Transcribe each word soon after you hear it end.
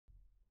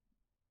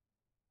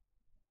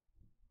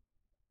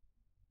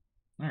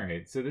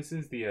Alright, so this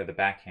is the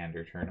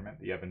Backhander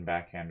tournament, the Evan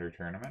Backhander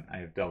tournament. I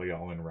have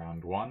Delial in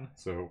round one,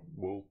 so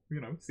we'll,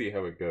 see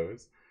how it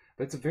goes.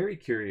 But it's a very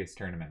curious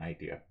tournament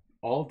idea.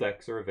 All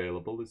decks are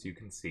available, as you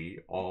can see,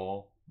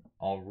 all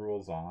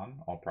rules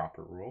on, all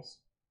proper rules.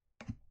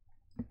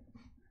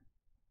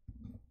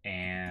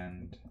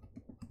 And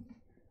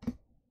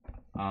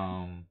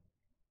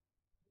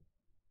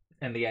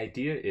the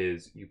idea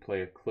is you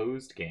play a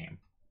closed game,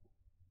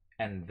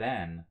 and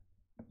then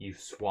you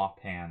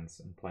swap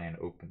hands and play an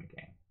open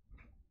game.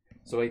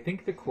 So I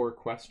think the core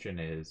question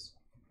is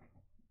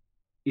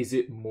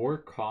it more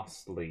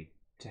costly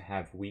to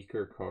have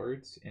weaker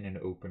cards in an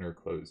open or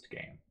closed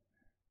game?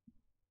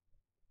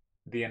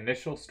 The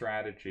initial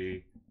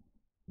strategy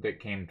that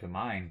came to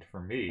mind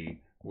for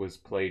me was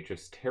play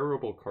just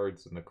terrible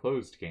cards in the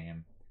closed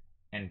game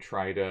and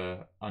try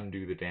to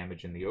undo the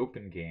damage in the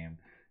open game,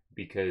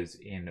 because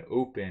in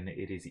open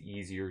it is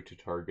easier to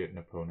target an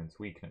opponent's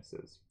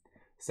weaknesses.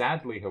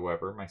 Sadly,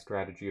 however, my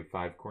strategy of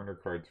 5 corner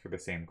cards for the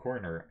same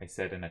corner, I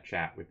said in a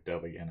chat with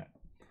Deli in it.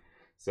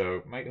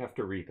 So, might have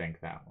to rethink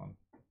that one.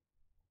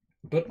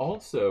 But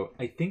also,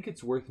 I think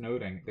it's worth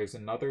noting, there's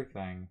another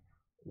thing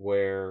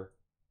where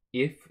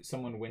if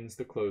someone wins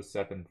the closed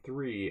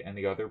 7-3 and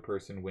the other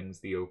person wins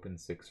the open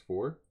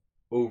 6-4,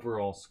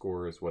 overall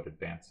score is what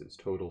advances,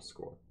 total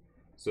score.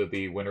 So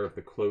the winner of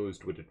the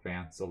closed would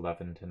advance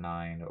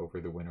 11-9 over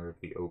the winner of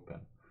the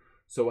open.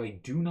 So I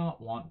do not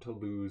want to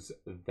lose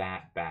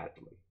that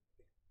badly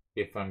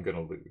if I'm going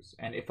to lose.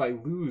 And if I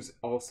lose,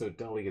 also,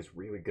 Deli is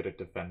really good at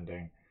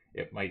defending.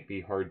 It might be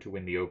hard to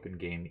win the open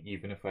game,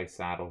 even if I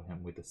saddle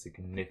him with a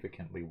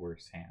significantly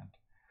worse hand.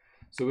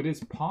 So it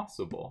is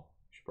possible,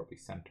 I should probably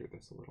center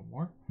this a little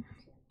more.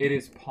 It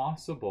is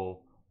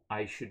possible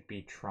I should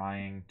be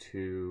trying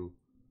to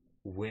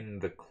win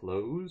the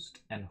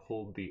closed and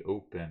hold the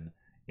open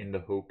in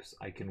the hopes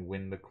I can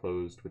win the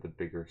closed with a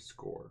bigger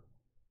score.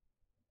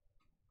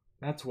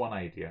 That's one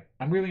idea.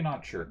 I'm really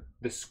not sure.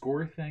 The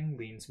score thing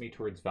leans me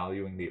towards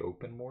valuing the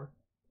open more,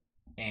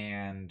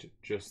 and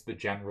just the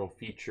general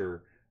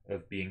feature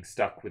of being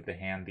stuck with the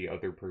hand the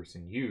other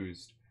person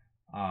used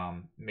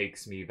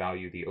makes me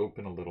value the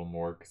open a little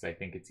more, because I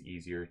think it's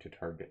easier to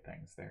target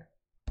things there.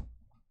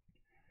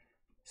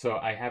 So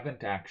I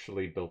haven't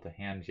actually built a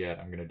hand yet.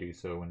 I'm going to do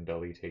so when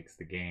Deli takes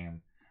the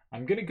game.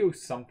 I'm going to go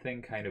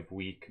something kind of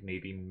weak,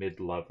 maybe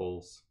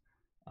mid-levels,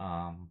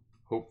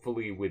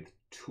 hopefully with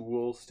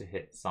tools to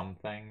hit some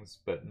things,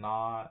 but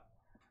not...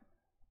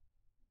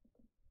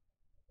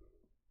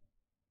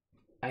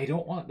 I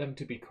don't want them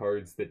to be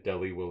cards that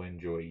Deli will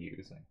enjoy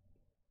using.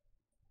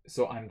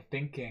 So I'm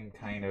thinking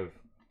kind of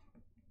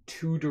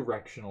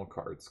two-directional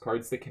cards,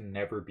 cards that can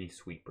never be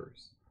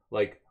sweepers.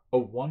 Like a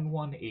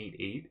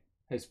 1-1-8-8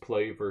 has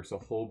play versus a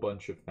whole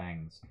bunch of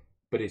things,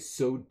 but is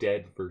so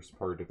dead versus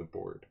part of the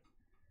board.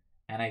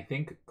 And I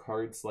think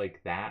cards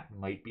like that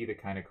might be the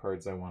kind of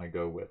cards I want to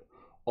go with.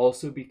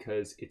 Also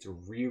because it's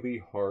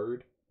really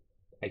hard,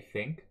 I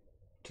think,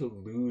 to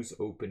lose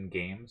open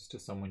games to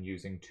someone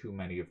using too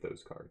many of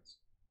those cards.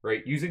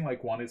 Right? Using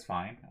like one is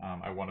fine.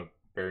 I won a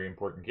very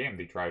important game,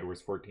 the Triad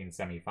Wars 14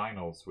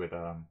 semifinals, with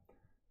a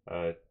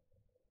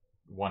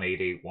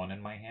 1-8-8-1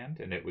 in my hand,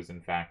 and it was in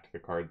fact the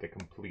card that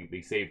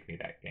completely saved me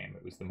that game.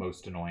 It was the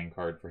most annoying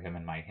card for him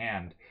in my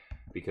hand,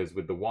 because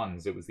with the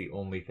ones, it was the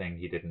only thing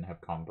he didn't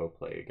have combo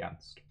play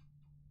against.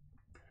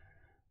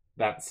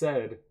 That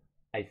said,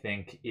 I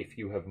think if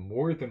you have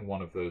more than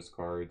one of those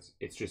cards,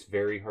 it's just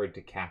very hard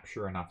to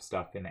capture enough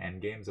stuff in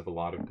endgames of a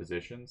lot of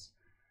positions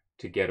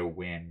to get a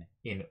win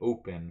in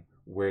open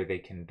where they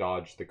can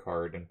dodge the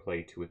card and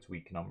play to its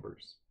weak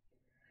numbers.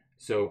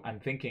 So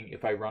I'm thinking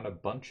if I run a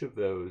bunch of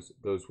those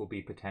will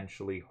be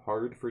potentially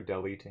hard for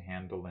Deli to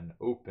handle in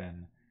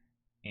open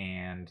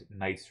and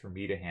nice for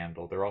me to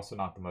handle. They're also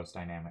not the most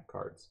dynamic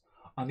cards.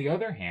 On the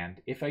other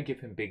hand, if I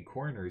give him big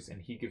corners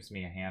and he gives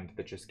me a hand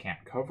that just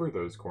can't cover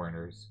those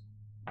corners,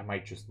 I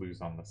might just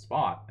lose on the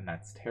spot, and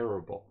that's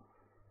terrible.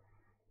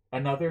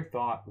 Another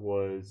thought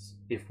was,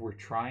 if we're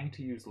trying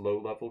to use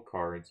low-level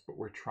cards, but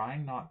we're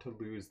trying not to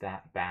lose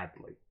that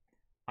badly,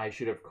 I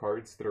should have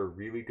cards that are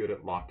really good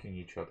at locking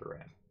each other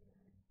in,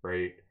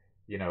 right?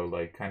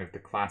 Like kind of the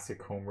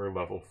classic Homer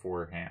level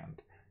 4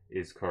 hand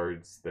is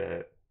cards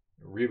that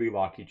really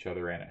lock each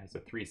other in. It has a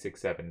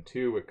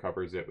 3-6-7-2, it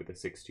covers it with a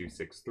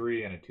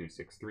 6-2-6-3 and a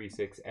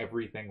 2-6-3-6.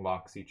 Everything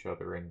locks each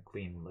other in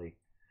cleanly.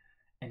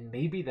 And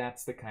maybe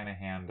that's the kind of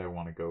hand I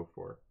want to go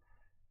for,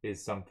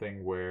 is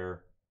something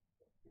where...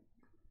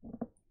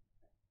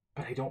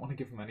 But I don't want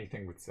to give him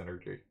anything with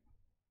synergy.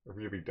 I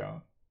really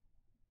don't.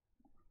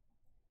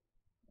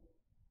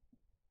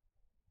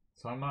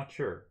 So I'm not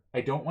sure.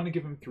 I don't want to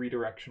give him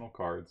 3-directional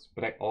cards,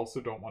 but I also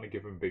don't want to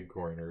give him big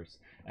corners.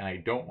 And I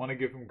don't want to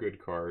give him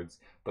good cards,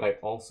 but I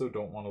also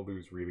don't want to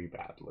lose really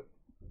badly.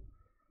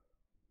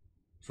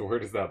 So where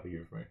does that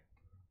leave me?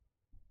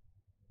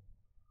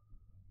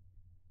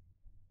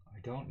 I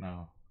don't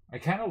know. I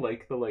kind of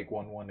like the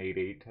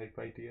 1-1-8-8 type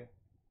idea.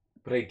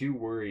 But I do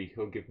worry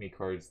he'll give me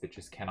cards that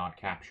just cannot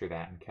capture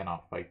that and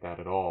cannot fight that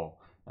at all.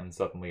 And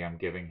suddenly I'm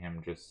giving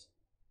him just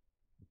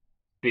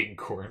big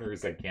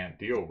corners I can't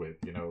deal with.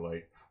 You know,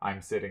 like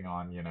I'm sitting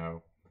on, you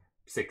know,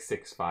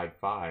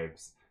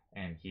 6-6-5-5s,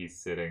 and he's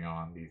sitting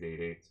on these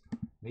 8-8s.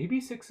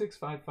 Maybe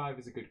 6-6-5-5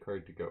 is a good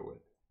card to go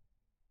with.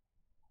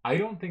 I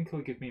don't think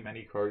he'll give me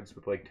many cards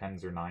with like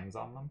 10s or 9s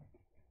on them.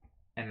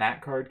 And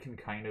that card can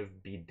kind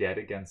of be dead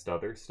against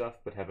other stuff,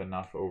 but have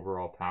enough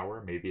overall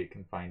power. Maybe it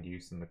can find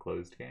use in the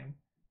closed game.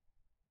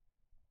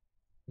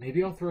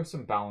 Maybe I'll throw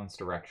some balanced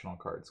directional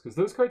cards, because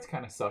those cards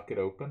kind of suck at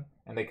open,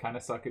 and they kind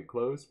of suck at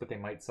closed, but they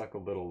might suck a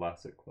little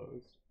less at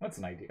closed. That's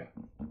an idea.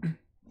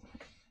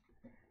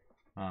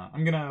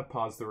 I'm gonna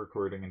pause the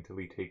recording until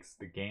he takes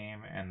the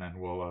game, and then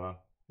we'll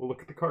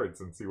look at the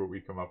cards and see what we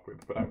come up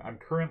with. But I'm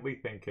currently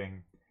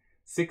thinking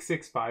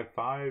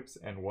 6-6-5-5s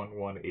and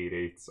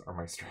 1-1-8-8s are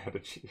my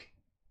strategy.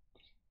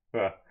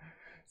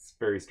 It's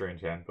very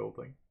strange hand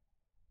building.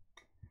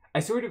 I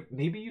sort of,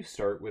 maybe you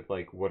start with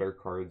like, what are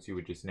cards you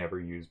would just never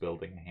use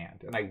building a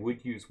hand? And I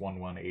would use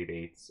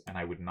 1-1-8-8s, and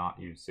I would not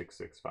use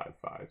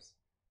 6-6-5-5s.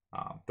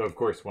 Though of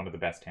course one of the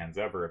best hands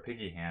ever, a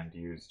piggy hand,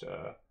 used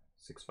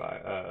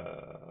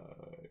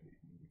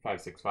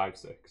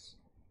 5-6-5-6.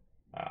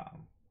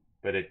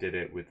 But it did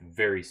it with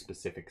very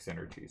specific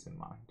synergies in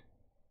mind.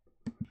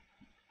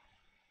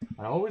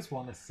 I always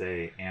want to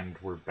say, and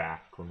we're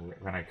back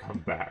when I come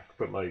back,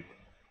 but like,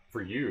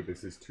 for you,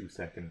 this is 2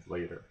 seconds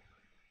later.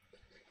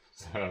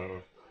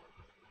 So,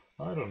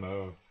 I don't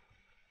know.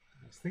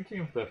 I was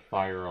thinking of the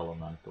fire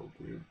elemental,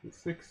 dude. The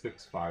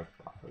 6-6-5-5.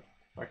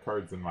 That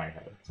card's in my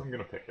head, so I'm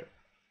gonna pick it.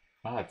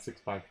 Ah, it's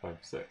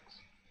 6-5-5-6.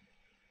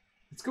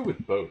 Let's go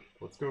with both.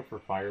 Let's go for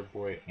Fire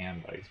Boy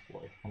and Ice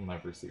Boy. I'll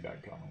never see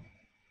that coming.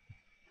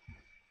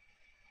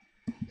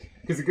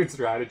 Because a good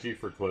strategy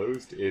for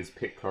closed is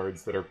pick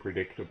cards that are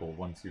predictable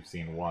once you've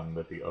seen one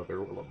that the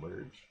other will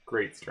emerge.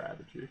 Great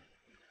strategy.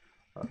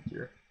 Up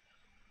here.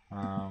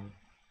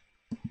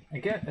 I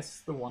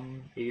guess the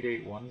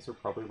 1-8-8-1s are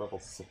probably level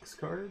 6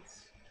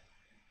 cards.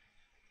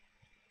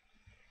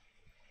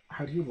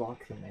 How do you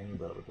lock them in,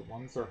 though? The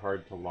ones are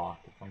hard to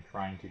lock if I'm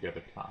trying to get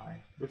a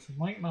tie. This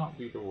might not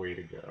be the way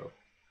to go.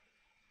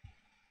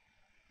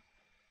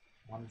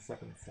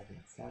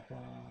 1-7-7-7.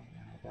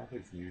 Yeah, that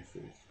has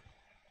uses.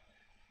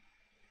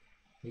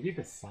 Maybe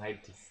the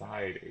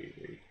side-to-side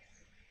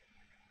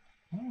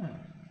 8-8s.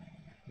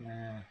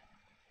 Nah.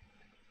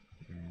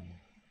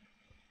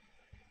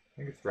 I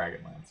think it's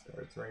Dragonlance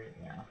cards, right?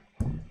 Yeah.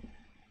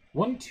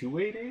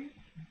 1-2-8-8?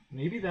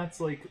 Maybe that's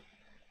like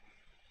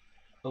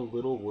a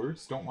little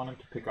worse. Don't want him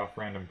to pick off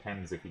random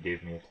 10s if he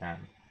gave me a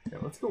 10. Yeah,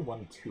 let's go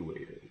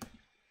 1-2-8-8.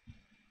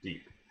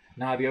 Deep.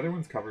 Nah, the other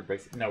one's covered by...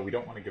 No, we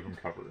don't want to give him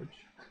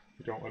coverage.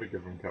 We don't want to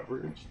give him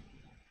coverage.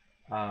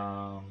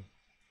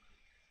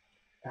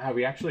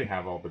 We actually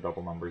have all the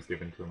double numbers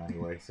given to him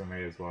anyway, so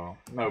may as well.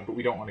 No, but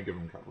we don't want to give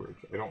him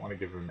coverage. I don't want to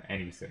give him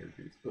any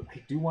synergies, but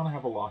I do want to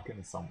have a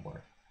lock-in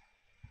somewhere.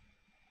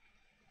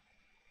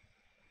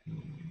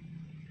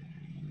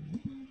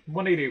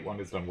 1-8-8-1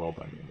 has done well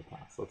by me in the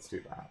past. Let's do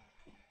that.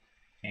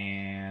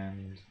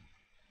 And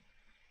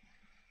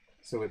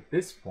so at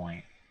this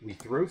point, we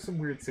throw some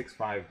weird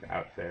 6-5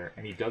 out there,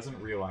 and he doesn't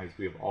realize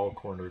we have all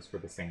corners for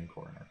the same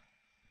corner.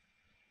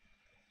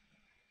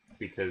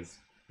 Because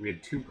we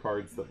had 2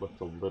 cards that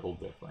looked a little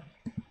different.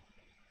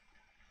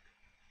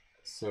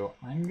 So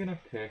I'm gonna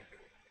pick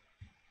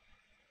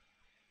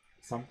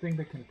something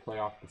that can play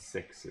off the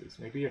 6s.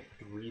 Maybe a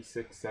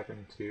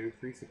 3-6-7-2,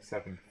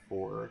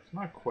 3-6-7-4. It's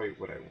not quite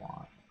what I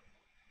want.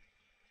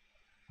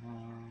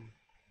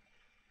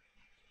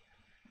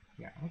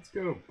 Yeah, let's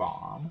go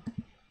bomb.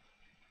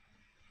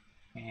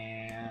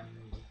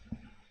 And...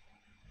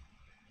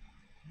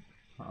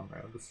 oh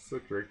man, this is so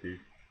tricky.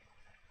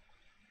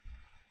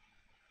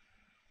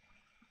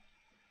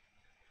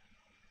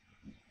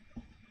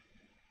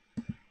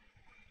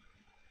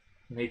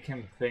 Make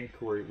him think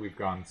we've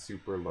gone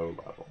super low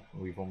level.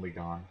 We've only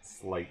gone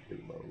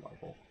slightly low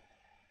level.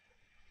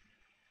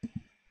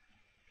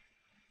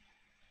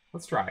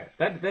 Let's try it.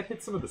 That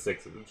hit some of the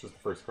 6s. It's just the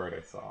first card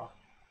I saw.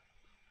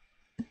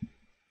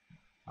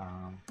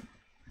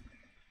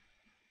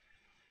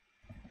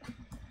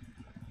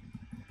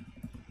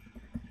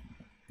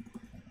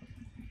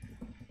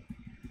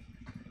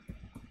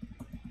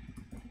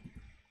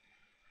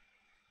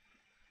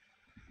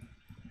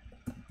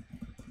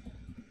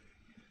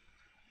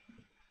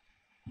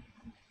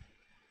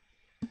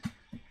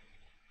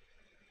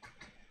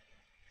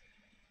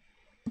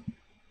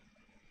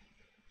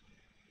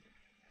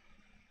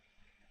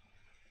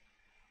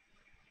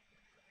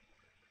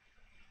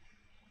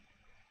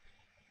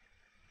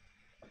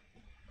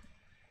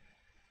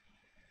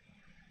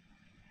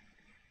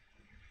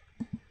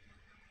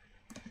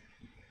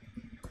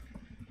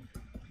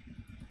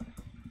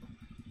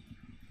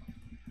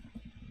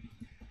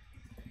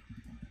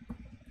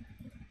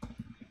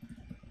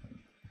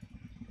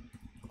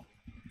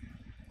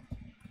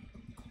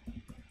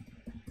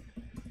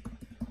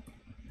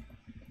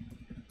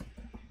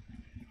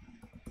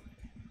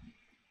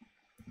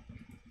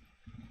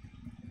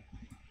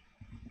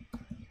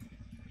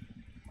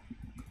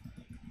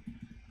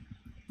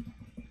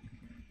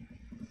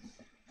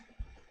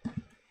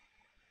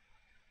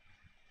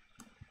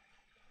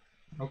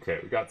 Okay,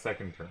 we got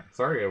second turn.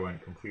 Sorry I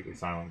went completely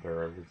silent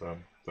there. I was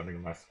sending a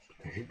message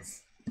to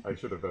pigs. I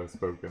should have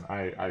spoken.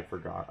 I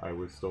forgot I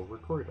was still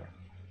recording.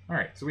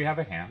 Alright, so we have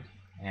a hand,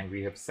 and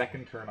we have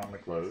second turn on the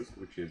closed,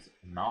 which is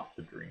not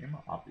the dream,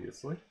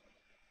 obviously.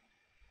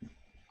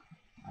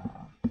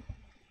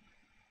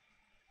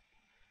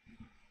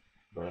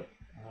 But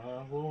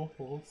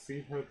we'll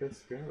see how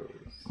this goes.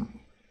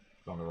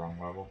 It's on the wrong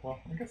level. Well,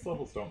 I guess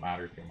levels don't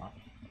matter too much.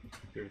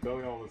 If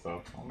Delial was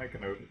up, I'll make a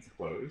note it's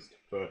closed,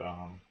 but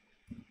I'm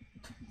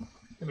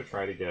gonna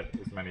try to get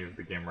as many of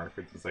the game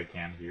records as I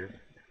can here.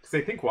 Because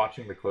I think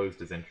watching the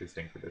closed is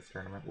interesting for this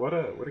tournament. What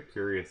a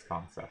curious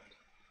concept.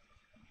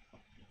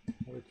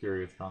 What a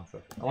curious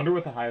concept. I wonder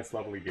what the highest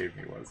level he gave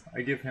me was.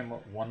 I give him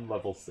 1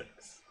 level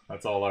 6.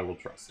 That's all I will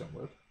trust him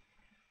with.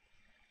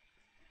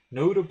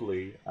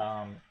 Notably,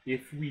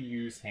 if we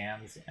use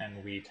hands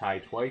and we tie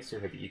twice or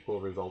have equal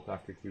result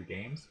after 2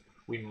 games,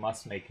 we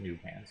must make new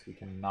hands. We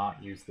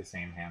cannot use the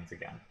same hands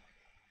again.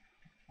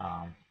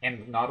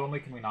 And not only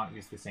can we not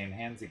use the same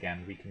hands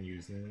again, we can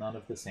use none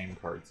of the same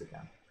cards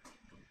again.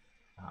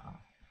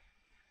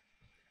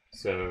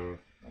 So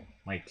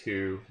my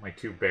two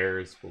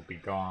bears will be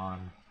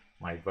gone,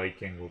 my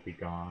Viking will be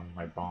gone,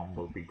 my bomb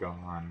will be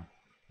gone,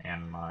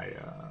 and my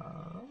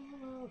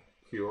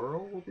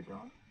Puro will be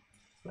gone.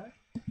 Is that?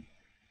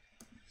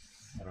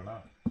 I don't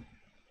know.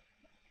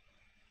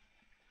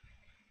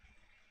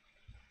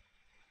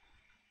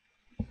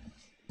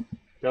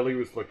 Deli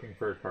was looking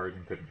for a card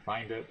and couldn't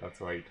find it. That's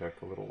why he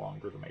took a little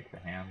longer to make the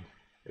hand.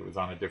 It was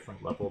on a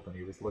different level than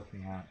he was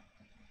looking at.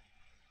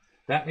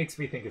 That makes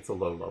me think it's a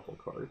low-level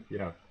card. You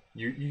know,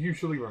 you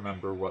usually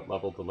remember what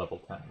level the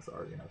level 10s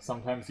are. You know,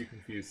 sometimes you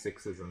confuse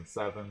 6s and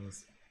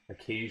 7s.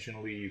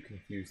 Occasionally you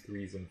confuse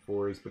 3s and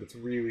 4s, but it's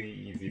really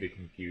easy to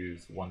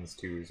confuse 1s,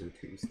 2s, or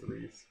 2s,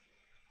 3s.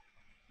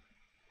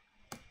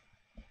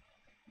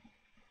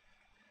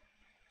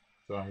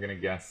 So I'm going to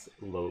guess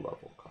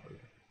low-level card.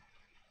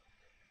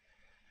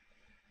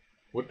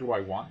 What do I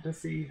want to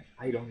see?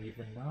 I don't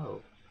even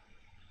know.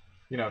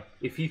 You know,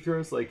 if he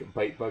throws like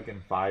Bite Bug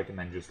in 5 and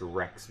then just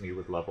wrecks me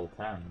with level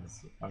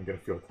 10s, I'm going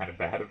to feel kind of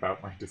bad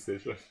about my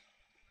decision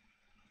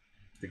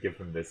to give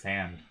him this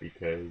hand,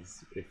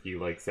 because if he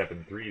like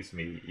 7-3s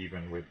me,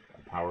 even with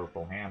a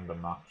powerful hand,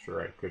 I'm not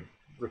sure I could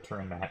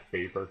return that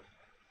favor.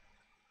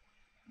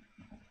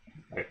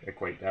 I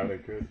quite doubt I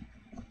could.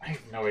 I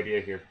have no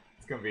idea here.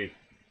 It's going to be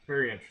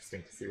very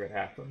interesting to see what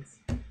happens.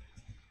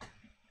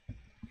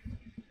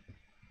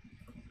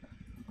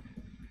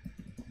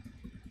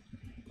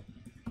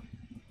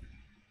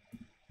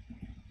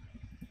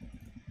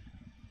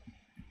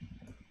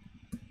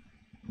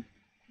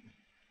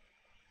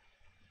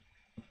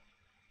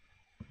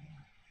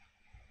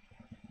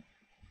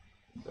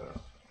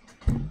 So,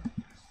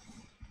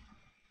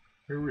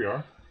 here we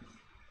are.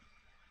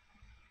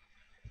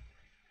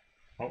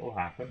 What will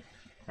happen?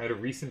 I had a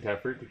recent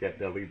effort to get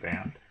Deli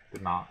banned.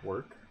 Did not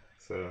work.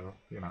 So,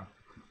 you know,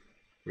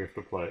 we have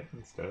to play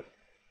instead.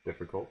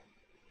 Difficult.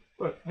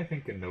 But I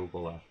think a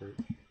noble effort.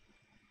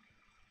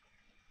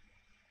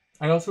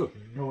 I also have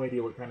no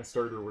idea what kind of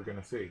starter we're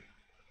going to see.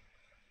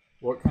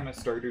 What kind of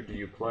starter do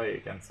you play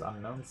against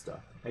unknown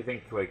stuff? I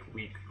think like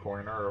weak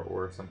corner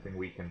or something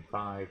weak in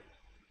 5.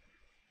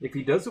 If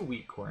he does a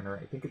weak corner,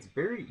 I think it's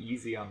very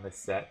easy on this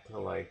set to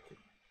like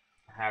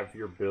have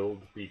your build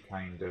be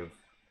kind of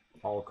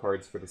all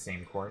cards for the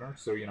same corner.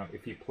 So, you know,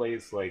 if he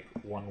plays like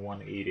 1,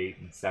 1, 8, 8,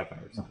 and 7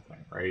 or something,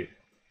 right?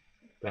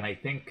 Then I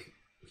think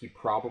he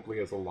probably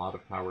has a lot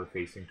of power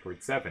facing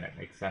towards 7. It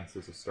makes sense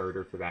as a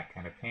starter for that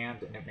kind of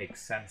hand, and it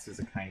makes sense as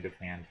a kind of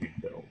hand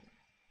he'd build.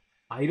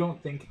 I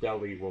don't think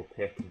Deli will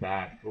pick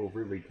that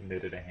overly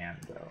committed a hand,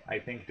 though. I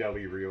think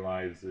Deli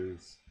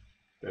realizes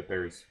that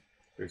there's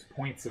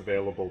points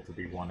available to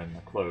be won in the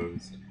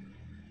closed,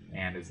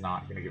 and is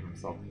not going to give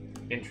himself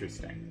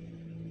interesting.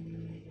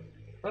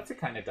 That's a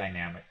kind of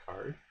dynamic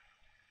card.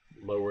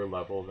 Lower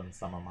level than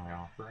some of my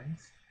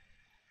offerings.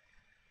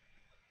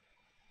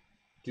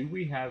 Do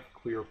we have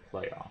clear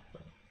play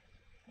often?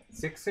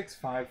 6, 6,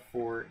 5,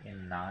 4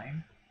 in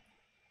 9.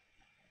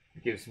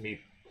 It gives me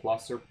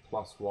plus or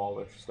plus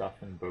wallish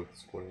stuff in both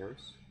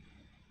squares.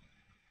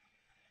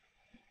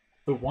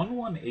 The 1,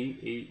 1, 8,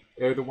 8,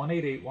 or the 1,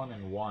 8, 8, 1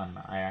 and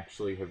 1, I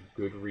actually have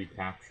good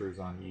recaptures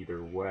on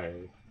either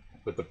way.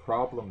 But the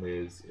problem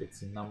is,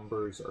 its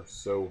numbers are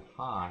so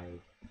high,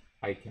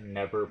 I can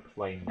never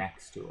play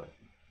next to it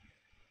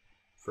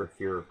for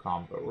fear of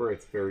combo, or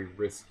it's very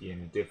risky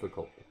and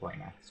difficult to play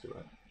next to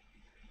it.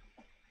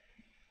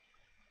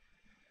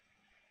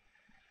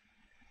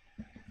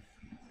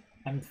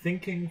 I'm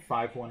thinking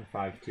 5, 1,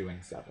 5, 2,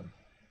 and 7.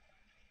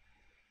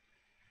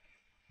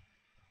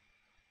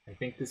 I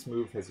think this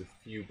move has a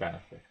few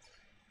benefits.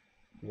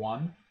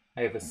 1,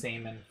 I have a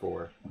same in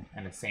 4,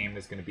 and a same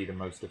is going to be the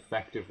most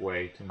effective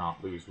way to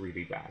not lose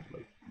really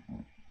badly.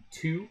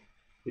 2,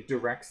 it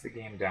directs the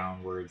game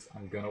downwards.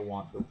 I'm going to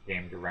want the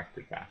game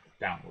directed back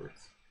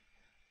downwards.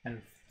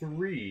 And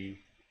 3,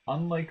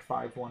 unlike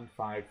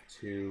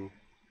 5-1-5-2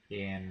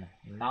 in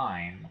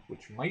 9,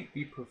 which might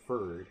be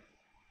preferred,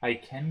 I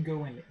can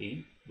go in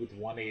 8 with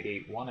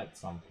 1881 at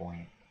some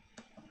point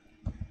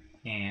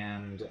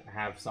and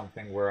have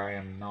something where I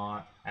am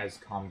not as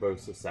combo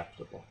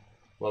susceptible.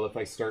 Well, if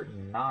I start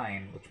in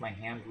 9, which my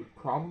hand would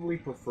probably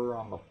prefer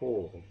on the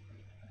whole,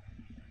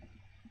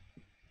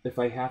 if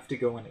I have to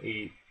go in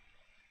 8,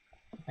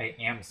 I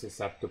am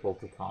susceptible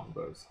to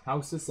combos.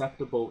 How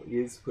susceptible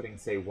is putting,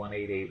 say,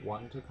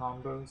 1881 to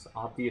combos?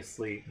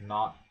 Obviously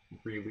not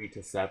really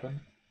to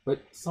 7,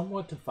 but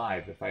somewhat to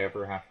 5 if I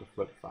ever have to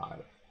flip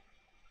 5.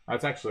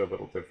 It's actually a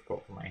little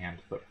difficult for my hand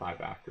to flip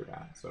 5 after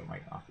that, so it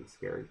might not be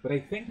scary. But I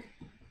think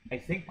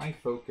my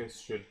focus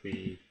should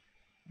be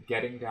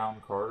getting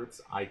down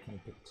cards I can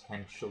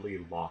potentially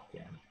lock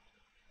in.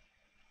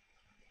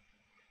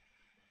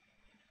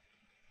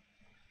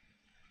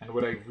 And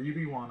what I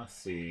really want to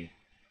see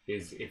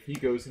is if he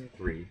goes in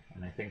 3,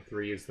 and I think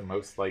 3 is the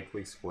most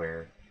likely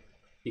square,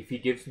 if he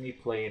gives me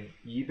play in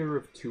either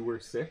of 2 or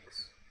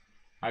 6,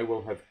 I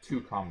will have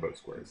 2 combo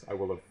squares. I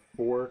will have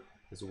 4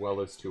 as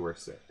well as 2 or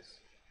 6.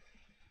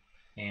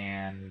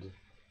 And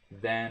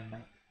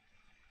then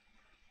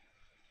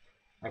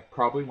I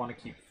probably want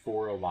to keep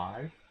 4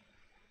 alive.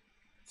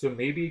 So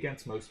maybe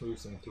against most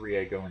moves in 3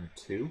 I go in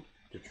 2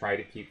 to try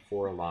to keep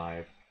 4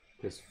 alive,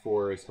 because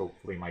 4 is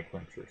hopefully my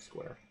clincher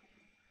square.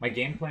 My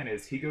game plan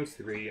is he goes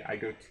 3, I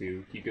go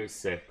 2, he goes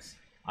 6,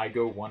 I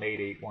go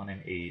 1881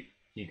 and 8,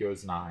 he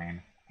goes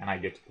 9, and I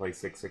get to play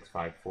 6, 6,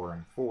 5, 4,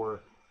 and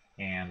 4,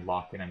 and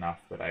lock in enough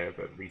that I have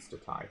at least a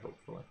tie,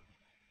 hopefully.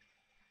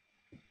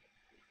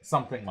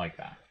 Something like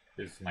that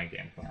is my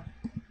game plan.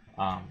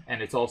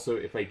 And it's also,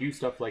 if I do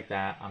stuff like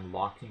that, I'm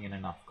locking in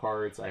enough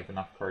cards, I have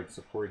enough cards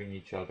supporting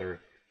each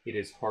other, it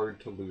is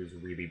hard to lose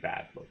really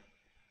badly.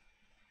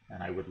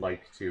 And I would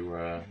like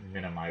to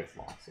minimize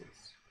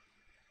losses.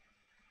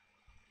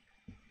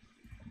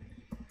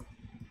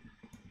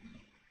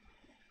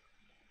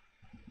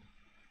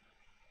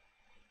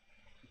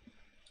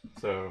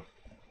 So,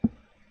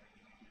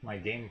 my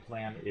game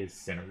plan is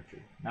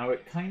synergy. Now,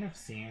 it kind of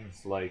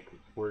seems like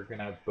we're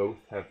gonna both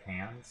have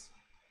hands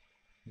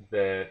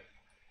that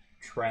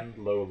trend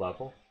low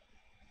level.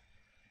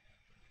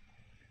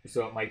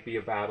 So it might be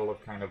a battle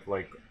of kind of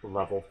like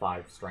level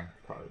 5 strength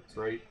cards,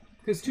 right?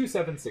 Because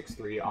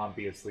 2763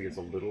 obviously is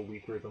a little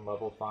weaker than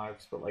level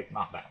 5s, but like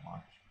not that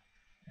much.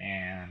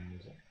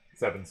 And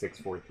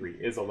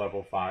 7643 is a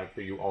level 5,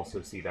 but you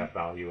also see that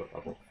value at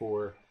level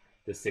 4.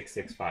 The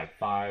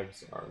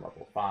 6655s are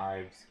level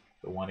 5s.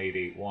 The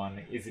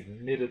 1881 is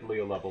admittedly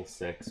a level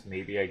 6.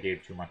 Maybe I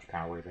gave too much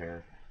power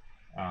there.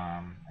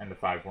 And the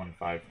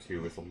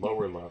 5152 is a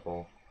lower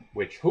level,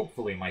 which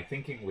hopefully my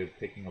thinking with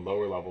picking a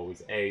lower level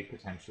was A,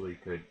 potentially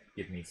could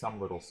give me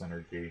some little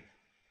synergy,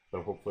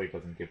 though hopefully it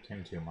doesn't give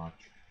him too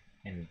much,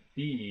 and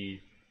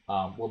B,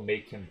 will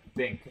make him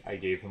think I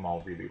gave him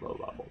all really low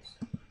levels.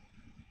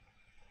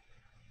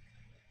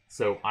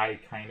 So I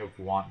kind of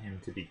want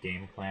him to be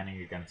game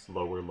planning against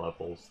lower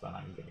levels than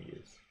I'm going to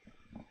use.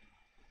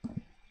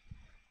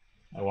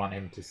 I want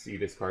him to see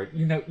this card.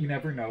 You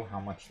never know how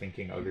much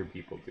thinking other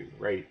people do,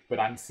 right? But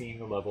I'm seeing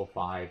a level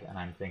 5 and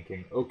I'm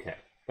thinking, okay,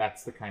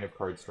 that's the kind of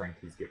card strength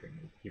he's giving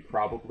me. He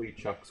probably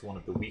chucks one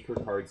of the weaker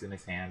cards in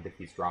his hand if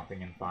he's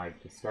dropping in 5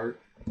 to start,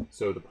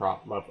 so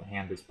the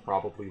hand is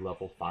probably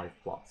level 5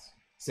 plus.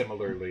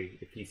 Similarly,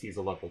 if he sees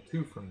a level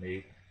 2 from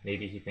me,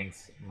 maybe he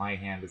thinks my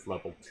hand is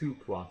level 2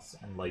 plus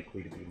and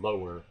likely to be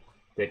lower,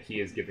 that he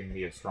is giving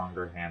me a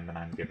stronger hand than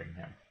I'm giving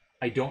him.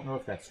 I don't know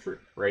if that's true,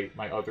 right?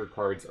 My other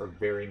cards are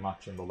very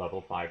much in the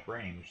level 5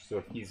 range, so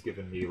if he's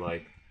given me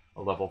like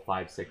a level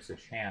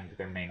 5-6-ish hand,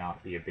 there may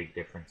not be a big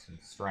difference in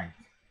strength.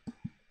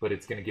 But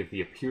it's going to give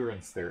the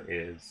appearance there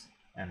is,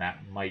 and that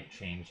might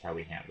change how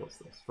he handles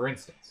this. For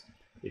instance,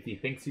 if he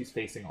thinks he's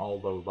facing all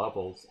low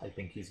levels, I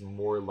think he's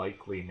more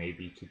likely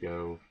maybe to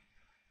go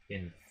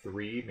in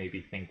 3,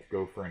 maybe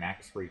go for an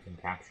X where he can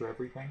capture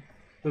everything.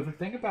 Though the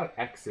thing about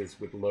X's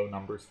with low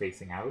numbers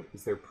facing out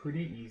is they're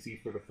pretty easy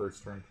for the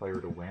first turn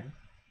player to win,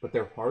 but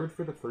they're hard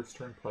for the first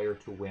turn player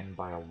to win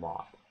by a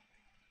lot,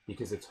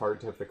 because it's hard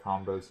to have the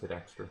combos hit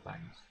extra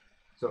things.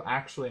 So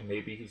actually,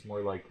 maybe he's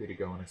more likely to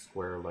go in a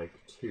square like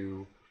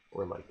 2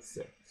 or like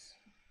 6.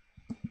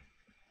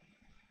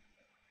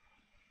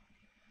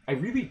 I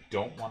really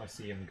don't want to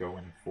see him go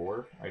in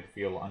 4. I'd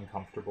feel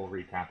uncomfortable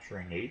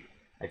recapturing 8.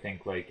 I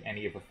think like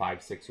any of a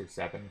 5, 6, or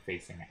 7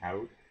 facing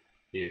out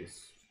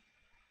is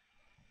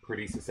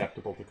pretty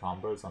susceptible to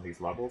combos on these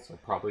levels.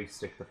 I'd probably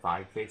stick the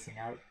 5 facing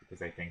out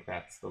because I think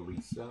that's the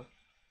least of.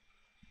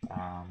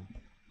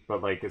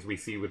 But like as we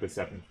see with the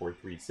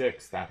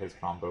 7-4-3-6, that has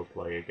combo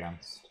play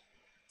against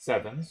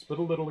 7s, but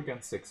a little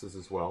against 6s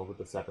as well with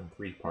the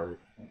 7-3 part,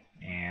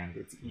 and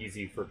it's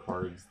easy for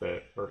cards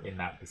that are in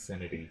that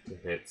vicinity to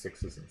hit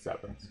 6s and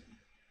 7s.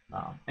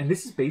 And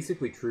this is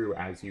basically true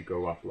as you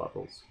go up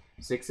levels.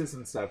 6s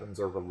and 7s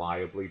are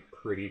reliably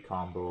pretty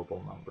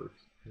comboable numbers.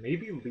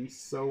 Maybe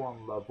least so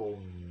on level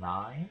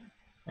 9,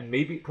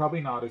 and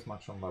probably not as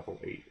much on level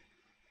 8.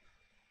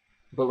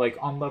 But like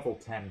on level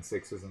 10,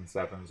 6s and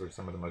 7s are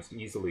some of the most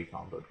easily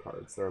comboed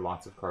cards. There are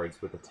lots of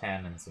cards with a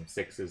 10 and some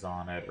 6s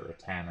on it, or a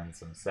 10 and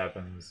some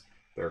 7s.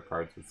 There are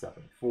cards with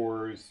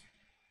 7/4s.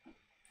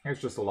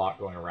 There's just a lot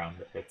going around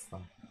that hits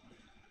them.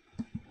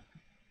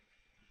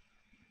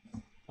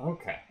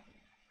 Okay.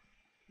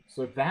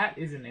 So that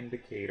is an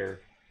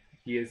indicator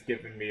he has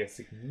given me a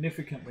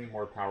significantly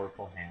more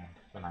powerful hand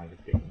than I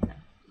have given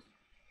him.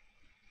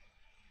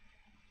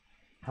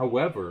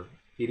 However,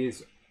 it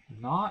is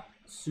not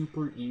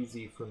super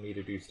easy for me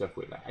to do stuff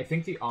with that. I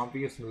think the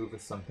obvious move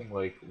is something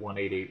like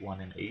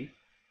 1-8-8-1 and 8,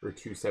 or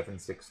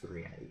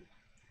 2-7-6-3 and 8.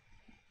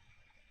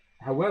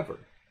 However,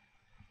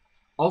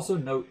 also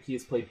note he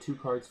has played 2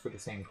 cards for the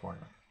same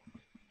corner.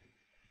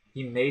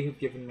 He may have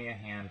given me a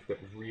hand that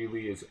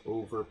really is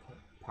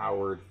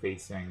overpowered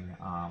facing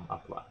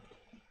up left.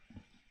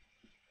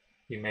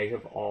 He may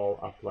have all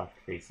up left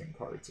facing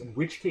cards, in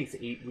which case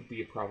 8 would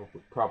be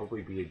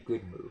probably be a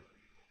good move.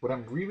 What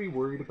I'm really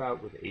worried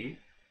about with 8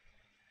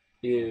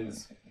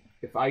 is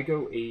if I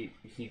go 8,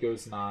 he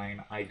goes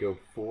 9, I go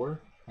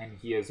 4, and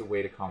he has a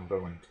way to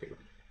combo in 2.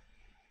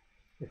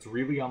 It's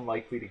really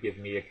unlikely to give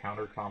me a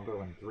counter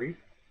combo in 3.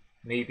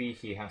 Maybe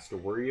he has to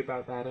worry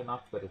about that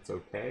enough that it's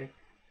okay,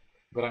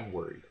 but I'm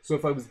worried. So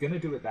if I was going to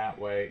do it that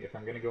way, if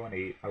I'm going to go in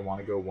 8, I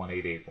want to go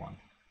 1-8-8-1.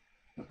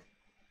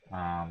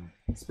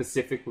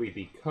 Specifically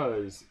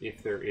because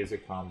if there is a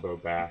combo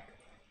back,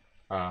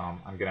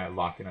 I'm going to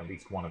lock in at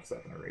least one of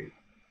 7 or 8.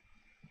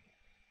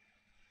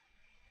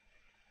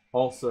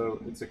 Also,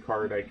 it's a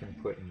card I can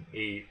put in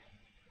 8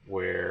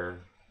 where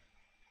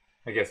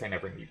I guess I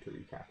never need to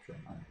recapture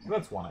 9. So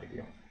that's one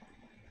idea.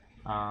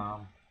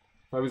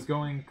 If I was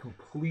going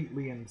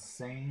completely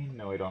insane,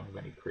 no, I don't have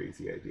any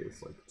crazy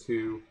ideas like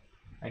 2.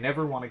 I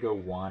never want to go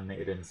 1.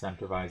 It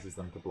incentivizes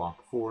them to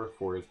block 4.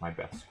 4 is my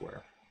best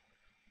square.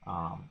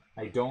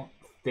 I don't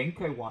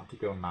think I want to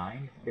go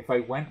 9. If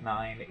I went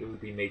 9, it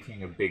would be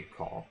making a big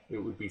call. It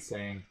would be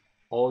saying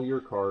all your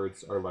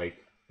cards are like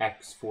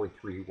X 4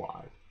 3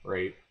 Y,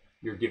 right?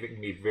 You're giving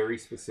me very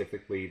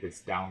specifically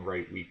this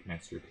downright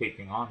weakness. You're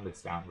taking on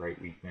this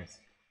downright weakness.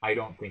 I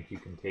don't think you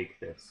can take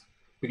this.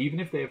 But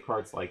even if they have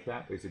cards like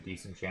that, there's a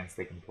decent chance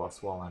they can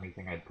plus wall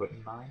anything I'd put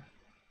in 9.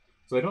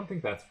 So I don't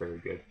think that's very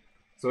good.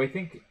 So I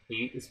think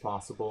 8 is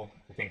possible.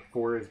 I think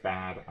 4 is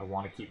bad. I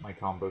want to keep my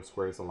combo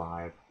squares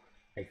alive.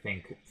 I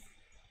think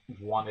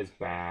 1 is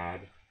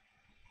bad.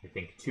 I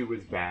think 2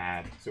 is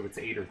bad. So it's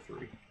 8 or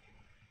 3.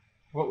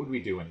 What would we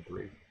do in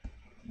 3?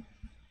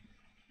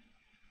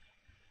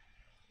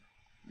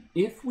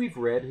 If we've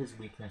read his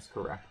weakness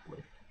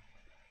correctly,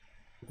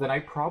 then I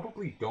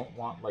probably don't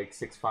want like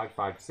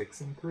 6-5-5-6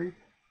 in 3,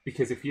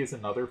 because if he has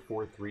another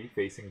 4-3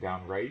 facing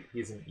down right, he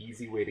has an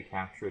easy way to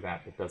capture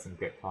that doesn't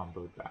get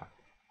comboed back.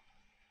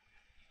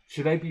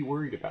 Should I be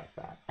worried about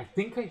that? I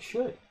think I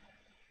should.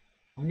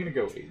 I'm going to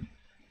go 8.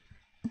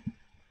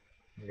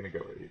 I'm going to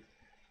go 8.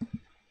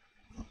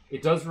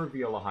 It does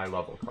reveal a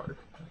high-level card,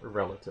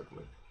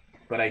 relatively.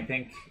 But I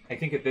think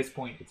at this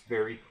point it's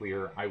very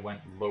clear I went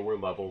lower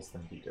levels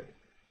than he did.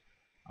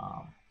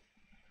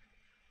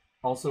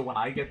 Also, when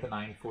I get the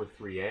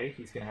 9-4-3A,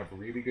 he's going to have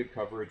really good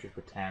coverage of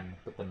the 10,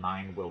 but the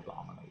 9 will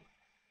dominate.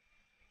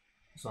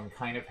 So I'm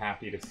kind of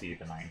happy to see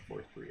the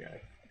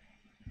 9-4-3A.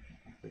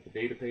 Take the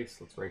database,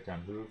 let's write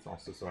down moves,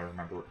 also so I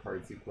remember what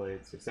cards he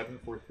played. So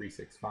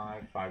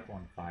 7-4-3-6-5,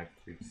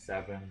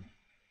 5-1-5-3-7,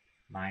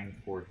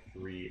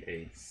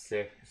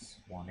 9-4-3-A-6,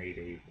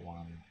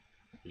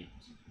 1-8-8-1-8.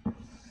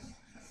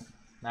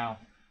 Now,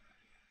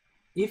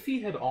 if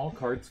he had all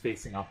cards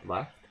facing up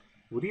left,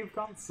 would he have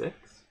gone 6?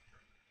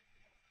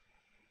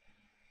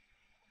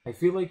 I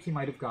feel like he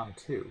might have gone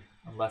 2,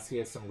 unless he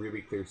has some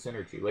really clear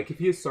synergy. Like if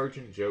he has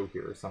Sergeant Joe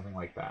here or something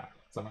like that,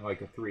 something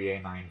like a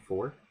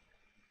 3A-9-4,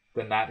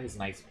 then that is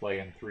nice play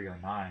in 3 or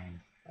 9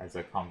 as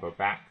a combo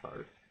back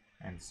card.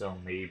 And so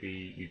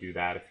maybe you do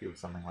that if you have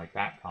something like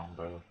that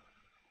combo.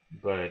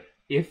 But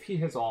if he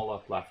has all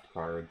up left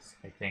cards,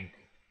 I think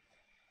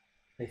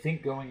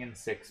going in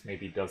 6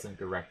 maybe doesn't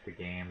direct the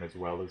game as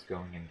well as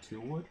going in 2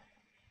 would.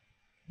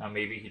 Now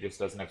maybe he just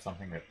doesn't have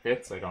something that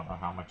fits. I don't know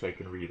how much I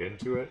can read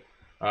into it.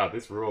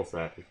 This rule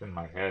set is in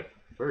my head.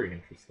 Very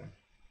interesting.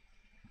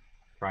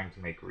 Trying to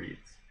make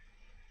reads.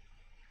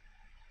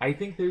 I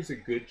think there's a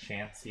good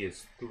chance he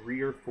has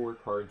 3 or 4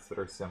 cards that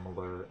are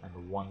similar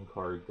and 1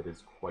 card that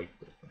is quite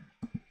different.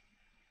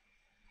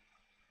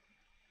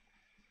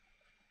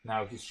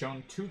 Now, he's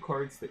shown 2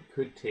 cards that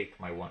could take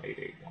my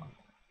 1-8-8-1.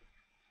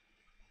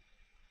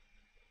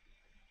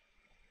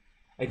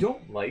 I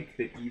don't like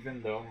that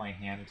even though my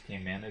hand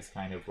came in as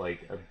kind of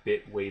like a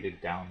bit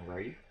weighted down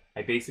right,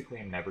 I basically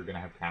am never going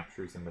to have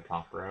captures in the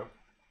top row.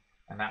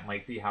 And that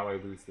might be how I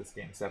lose this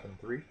game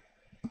 7-3,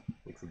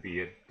 which would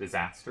be a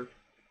disaster.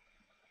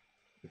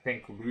 I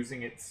think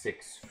losing it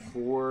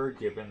 6-4,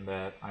 given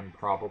that I'm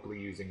probably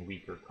using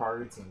weaker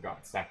cards and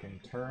got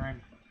second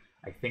turn,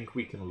 I think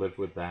we can live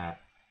with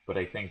that. But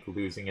I think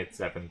losing it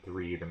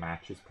 7-3, the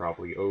match is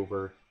probably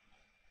over.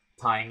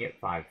 Tying it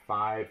 5-5,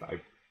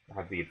 I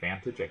have the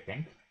advantage, I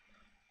think.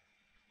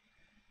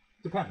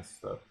 Depends,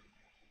 though.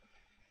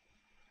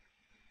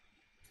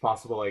 It's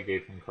possible I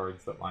gave him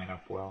cards that line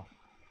up well.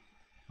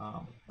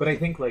 But I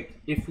think, like,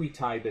 if we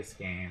tie this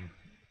game,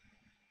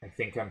 I think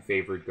think I'm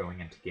favored going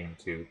into game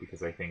 2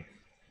 because I think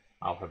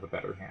I'll have a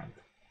better hand.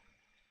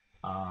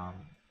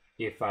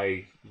 If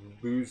I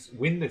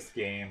win this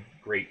game,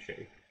 great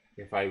shake.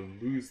 If I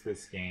lose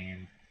this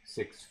game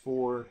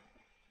 6-4,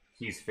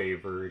 he's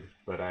favored,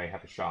 but I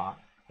have a shot.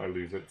 If I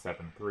lose it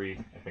 7-3,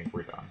 I think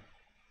we're done.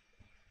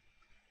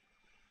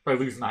 If I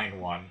lose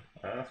 9-1,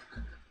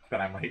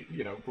 then I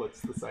might, blitz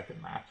the second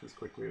match as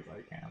quickly as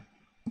I can.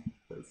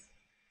 Because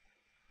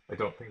I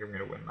don't think I'm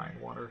going to win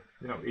 9-1 or,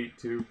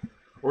 8-2.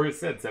 Or as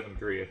said,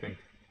 7-3.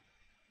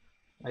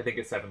 I think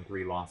a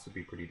 7-3 loss would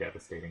be pretty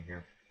devastating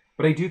here.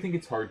 But I do think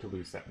it's hard to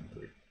lose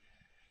 7-3.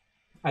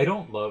 I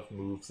don't love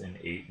moves in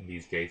 8 in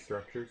these J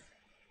structures.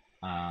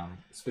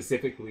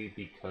 Specifically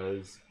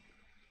because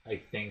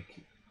I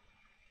think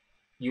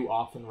you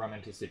often run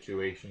into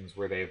situations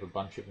where they have a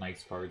bunch of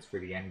nice cards for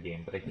the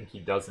endgame, but I think he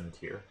doesn't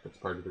here. That's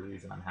part of the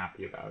reason I'm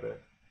happy about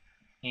it.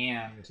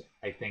 And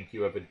I think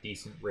you have a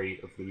decent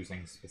rate of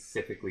losing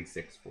specifically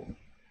 6-4.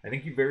 I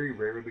think you very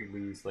rarely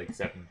lose like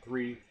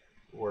 7-3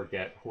 or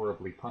get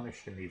horribly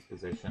punished in these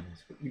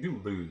positions, but you do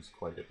lose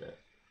quite a bit.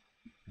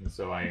 And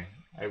so I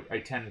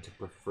tend to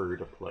prefer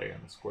to play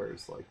on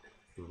squares like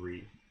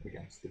 3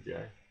 against the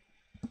J.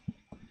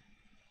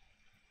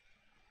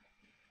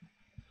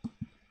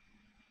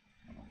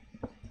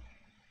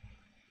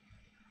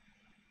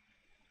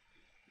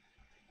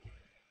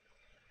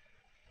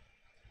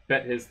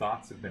 Bet his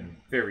thoughts have been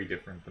very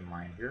different than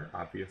mine here,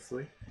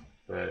 obviously,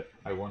 but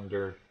I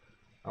wonder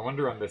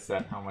on this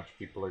set how much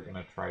people are going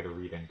to try to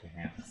read into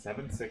hand.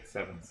 7-6,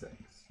 7-6.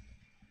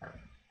 All right.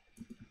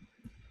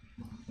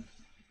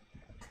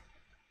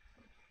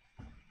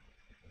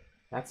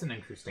 That's an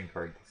interesting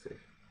card to see.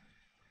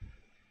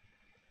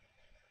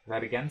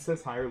 That again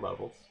says higher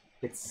levels.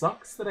 It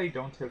sucks that I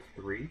don't have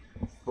 3,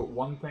 but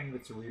one thing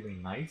that's really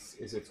nice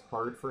is it's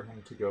hard for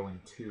him to go in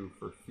 2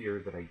 for fear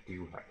that I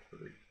do have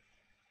 3.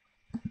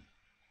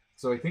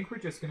 So I think we're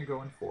just going to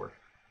go in 4.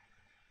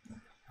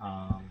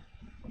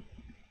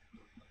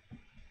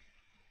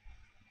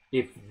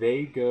 If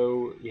they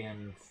go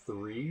in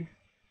 3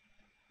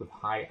 with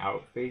high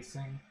out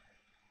facing,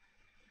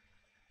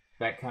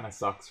 that kind of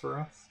sucks for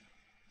us.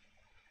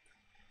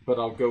 But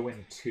I'll go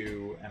in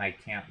 2 and I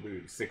can't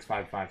lose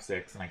 6-5,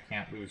 5-6, and I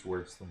can't lose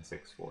worse than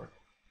 6-4.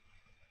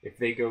 If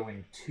they go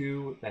in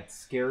 2, that's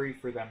scary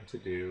for them to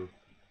do,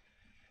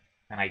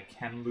 and I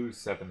can lose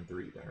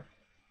 7-3 there.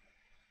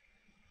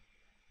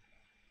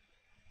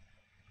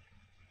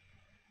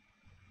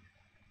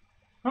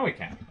 No, I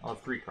can't. I'll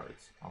have 3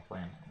 cards. I'll play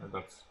in.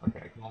 That's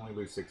okay. I can only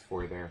lose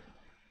 6-4 there.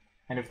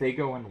 And if they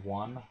go in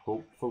 1,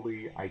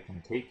 hopefully I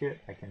can take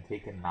it. I can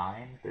take a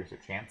 9. There's a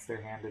chance their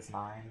hand is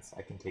 9s.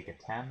 I can take a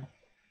 10.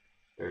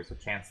 There's a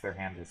chance their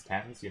hand is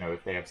 10s.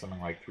 If they have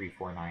something like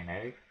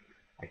 3-4-9-A,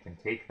 I can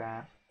take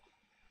that.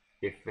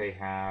 If they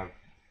have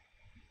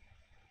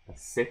a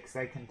 6,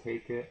 I can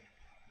take it.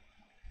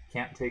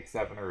 Can't take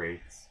 7 or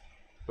 8s.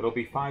 But it'll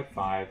be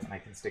 5-5, and I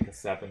can stick a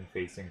 7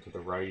 facing to the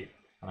right,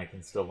 and I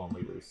can still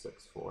only lose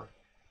 6-4.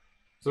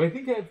 So I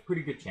think I have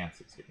pretty good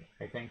chances here.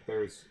 I think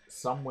there's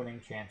some winning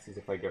chances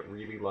if I get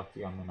really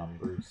lucky on the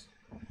numbers.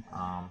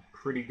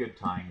 Pretty good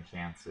tying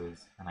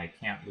chances, and I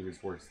can't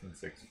lose worse than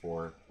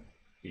 6-4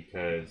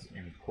 because,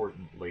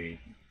 importantly,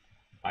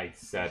 I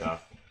set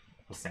up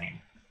the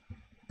same.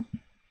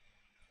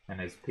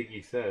 And as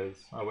Piggy says,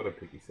 what did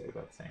Piggy say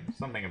about same?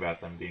 Something about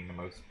them being the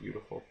most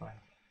beautiful thing,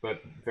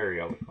 but very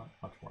eloquent,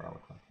 much more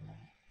eloquent than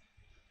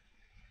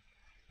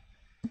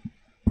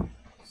that.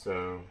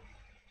 So,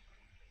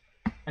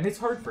 and it's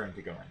hard for him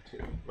to go in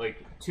 2.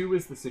 Like, 2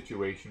 is the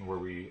situation where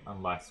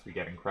unless we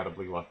get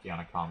incredibly lucky on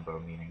a combo,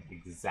 meaning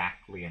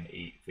exactly an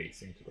 8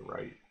 facing to the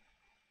right,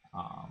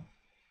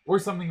 or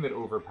something that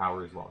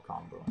overpowers while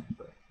comboing,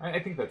 but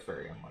I think that's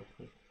very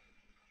unlikely.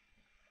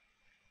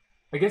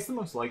 I guess the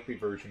most likely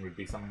version would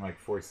be something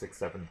like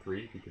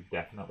 4-6-7-3 he could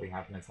definitely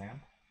have in his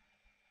hand.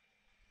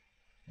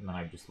 And then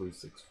I'd just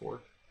lose 6-4.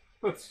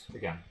 That's,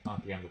 again,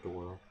 not the end of the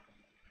world.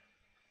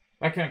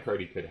 That kind of card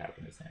he could have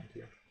in his hand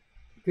here.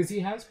 Because he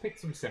has picked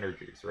some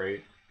synergies,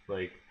 right?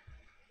 Like,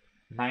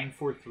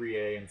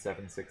 9-4-3-A and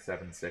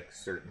 7-6-7-6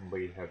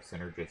 certainly have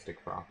synergistic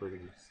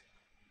properties.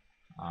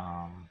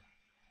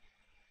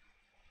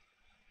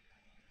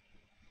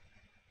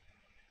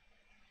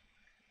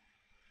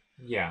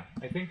 Yeah,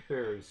 I think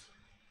there's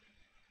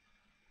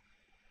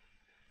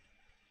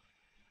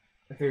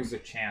a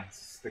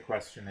chance. The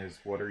question is,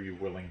 what are you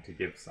willing to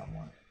give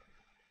someone?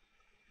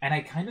 And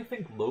I kind of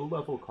think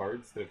low-level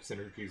cards that have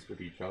synergies with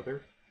each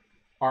other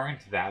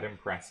aren't that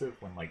impressive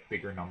when, like,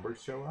 bigger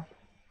numbers show up.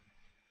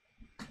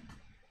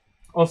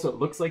 Also, it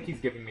looks like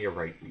he's giving me a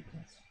right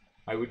weakness.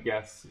 I would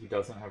guess he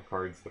doesn't have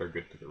cards that are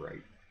good to the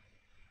right.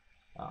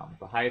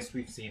 The highest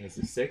we've seen is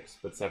a 6,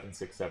 but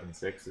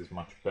 7-6-7-6 is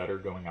much better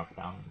going up,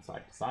 down, and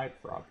side to side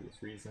for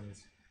obvious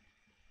reasons.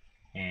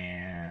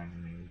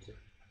 And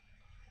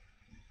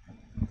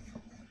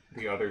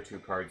the other 2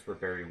 cards were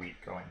very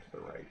weak going to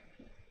the right.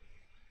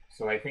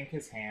 So I think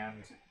his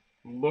hand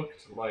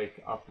looked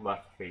like up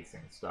left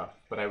facing stuff,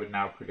 but I would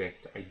now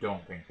predict I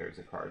don't think there's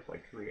a card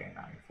like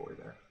 3A9-4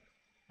 there.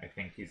 I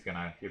think he's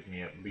gonna give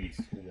me at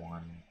least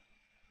one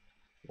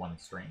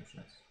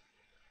strangeness.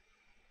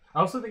 I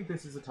also think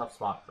this is a tough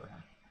spot for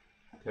him.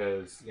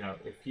 Because, you know,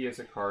 if he has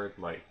a card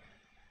like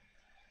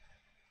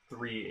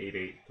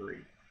 3883,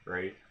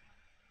 right?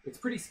 It's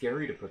pretty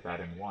scary to put that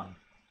in one.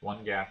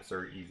 One gaps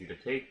are easy to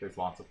take. There's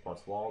lots of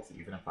plus walls,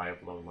 even if I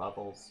have low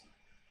levels.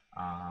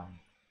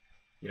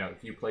 You know,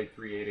 if you play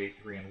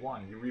 3883 in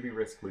one, you really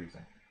risk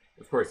losing.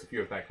 Of course, if you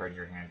have that card in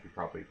your hand, you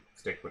probably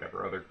stick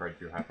whatever other card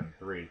you have in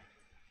 3.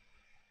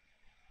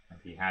 And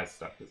he has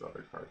stuck his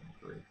other card in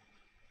 3.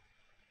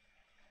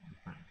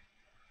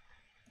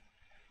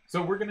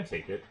 So we're going to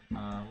take it.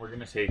 We're going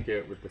to take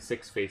it with the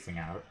 6 facing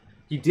out.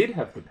 He did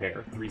have the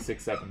pair, 3,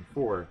 6, 7,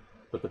 4,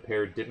 but the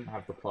pair didn't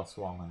have the plus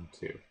wall in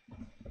 2.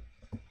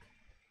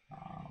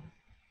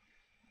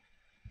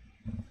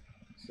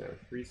 So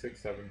 3,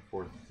 6, 7,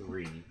 4,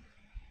 3.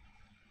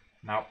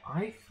 Now,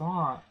 I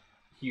thought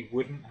he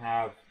wouldn't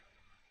have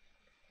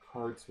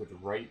cards with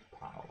right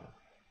power.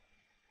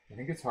 I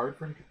think it's hard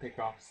for him to pick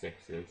off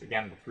 6s.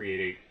 Again, the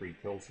 3883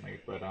 kills me,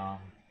 but I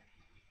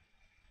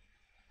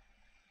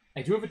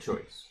do have a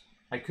choice.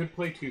 I could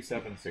play 2,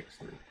 7, 6,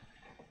 3.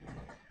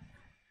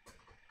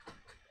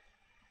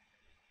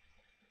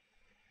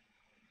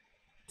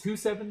 Two,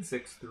 7,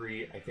 6,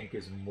 3, I think,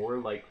 is more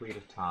likely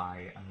to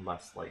tie and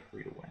less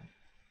likely to win.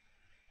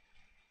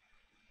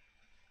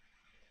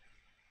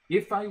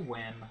 If I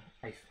win,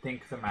 I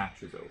think the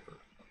match is over.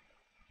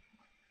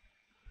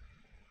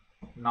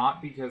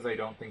 Not because I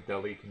don't think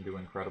Deli can do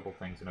incredible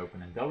things in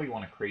open, and Deli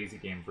won a crazy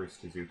game versus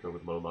Tezuka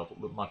with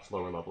much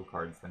lower level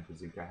cards than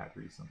Tezuka had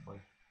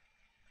recently.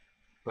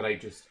 But I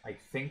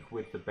think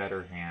with the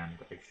better hand,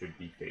 I should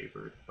be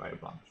favored by a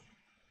bunch.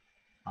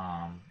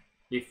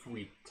 If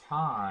we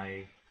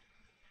tie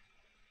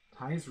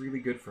is really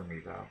good for me,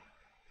 though.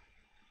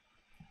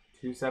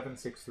 2, 7,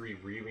 6, 3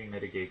 really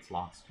mitigates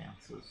loss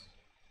chances.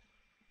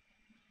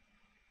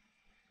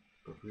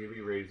 But really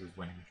raises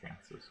winning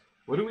chances.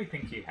 What do we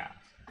think he has?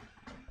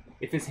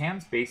 If his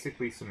hand's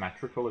basically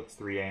symmetrical, it's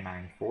 3A,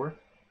 9, 4.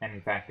 And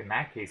in fact, in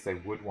that case, I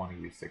would want to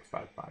use 6,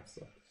 5, 5,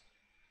 6.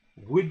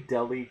 Would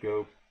Deli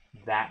go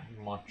that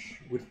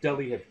much? Would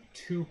Deli have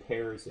 2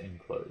 pairs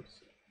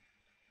enclosed?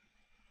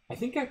 I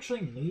think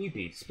actually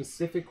maybe,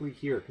 specifically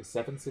here, because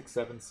 7, 6,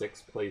 7,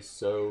 6 plays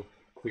so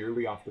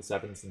clearly off the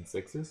 7s and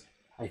 6s.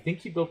 I think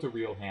he built a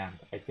real hand.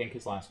 I think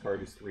his last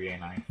card is 3A,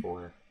 9,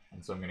 4,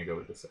 and so I'm going to go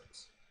with the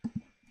 6.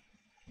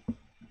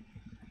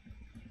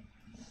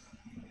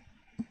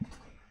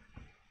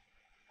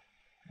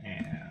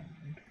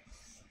 And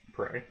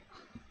pray.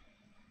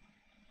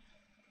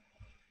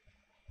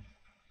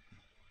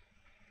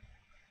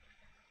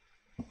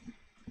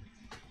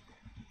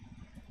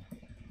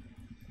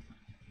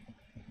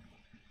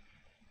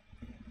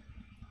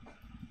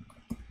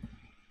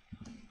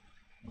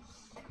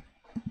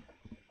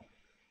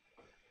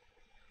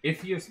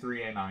 If he has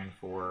 3A, 9,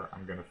 4,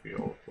 I'm going to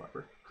feel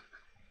clever.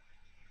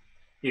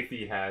 If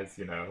he has,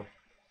 you know,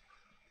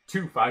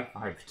 2, 5,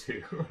 5,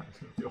 2, I'm going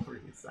to feel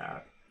really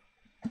sad.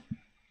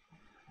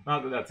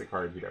 Not that that's a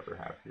card he'd ever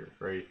have here,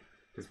 right?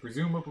 Because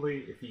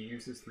presumably, if he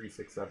uses 3,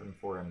 6, 7,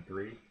 4, and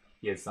 3,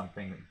 he has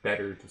something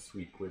better to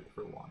sweep with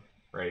for 1,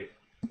 right?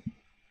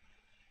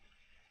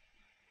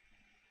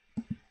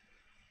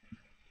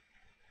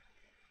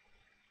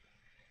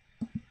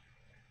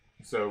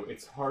 So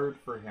it's hard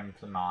for him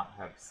to not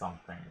have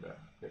something that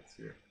hits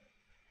here.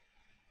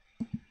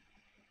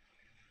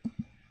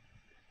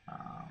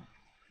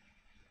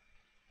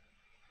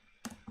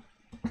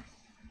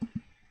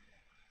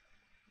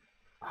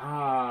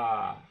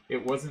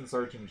 It wasn't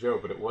Sergeant Joe,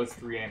 but it was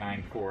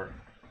 3A94.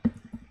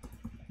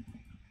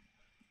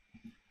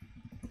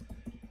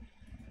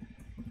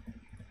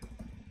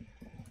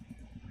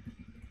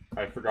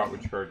 I forgot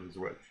which card was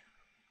which.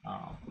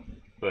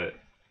 But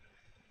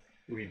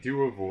we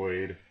do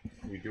avoid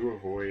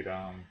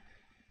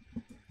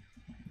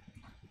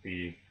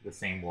the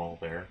same wall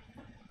there.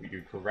 We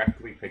do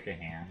correctly pick a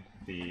hand,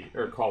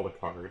 or call a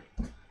card.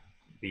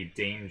 The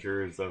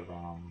dangers of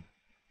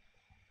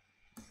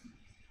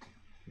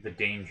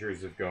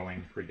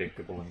going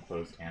predictable and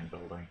closed hand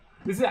building.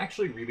 This is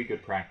actually really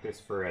good practice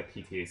for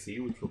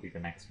TTAC, which will be the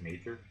next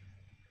major,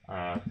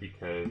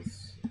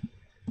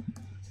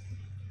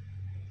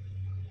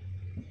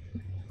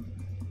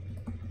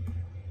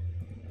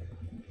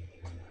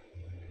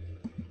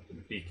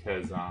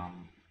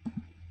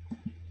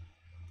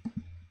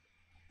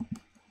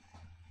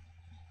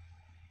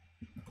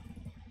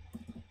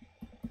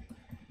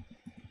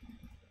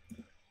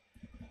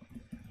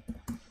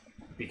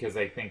 because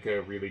I think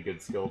a really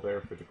good skill there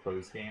for the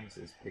closed games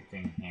is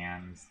picking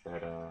hands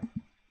that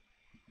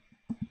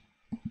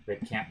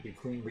can't be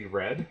cleanly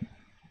read.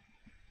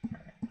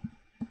 Alright.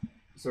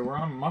 So we're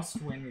on a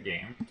must-win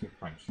game to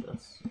clinch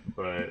this,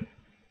 but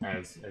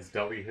as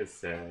Deli has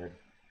said,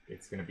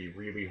 it's going to be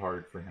really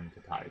hard for him to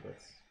tie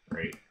this,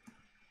 right?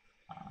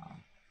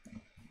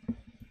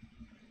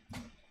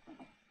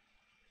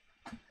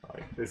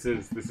 This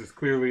is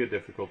clearly a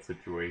difficult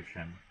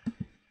situation.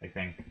 I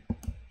think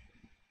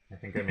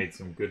I made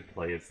some good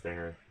plays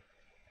there.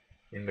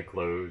 in the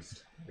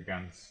closed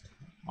against,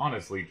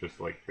 honestly, just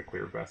like the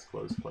clear best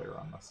closed player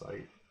on the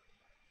site.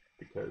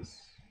 Because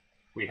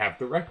we have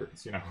the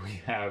records, you know,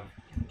 we have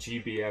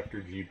GB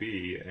after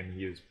GB, and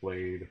he has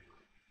played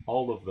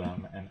all of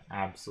them and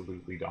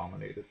absolutely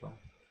dominated them.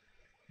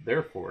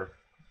 Therefore,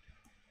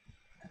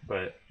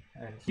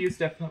 and he is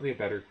definitely a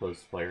better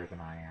closed player than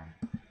I am.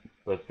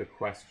 But the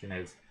question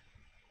is,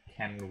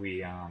 can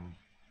we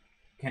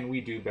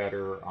do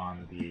better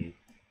on the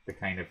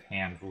kind of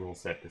hand rule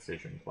set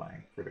decision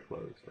playing for the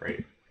closed,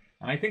 right?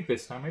 And I think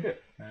this time I did.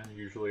 And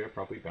usually I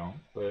probably don't,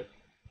 but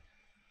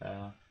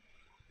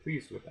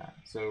pleased with that.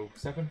 So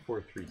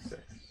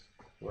 7436.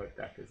 What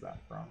deck is that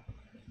from?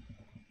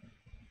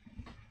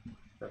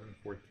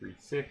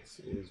 7436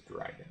 is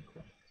Dragon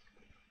Queen.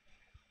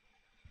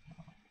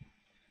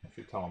 I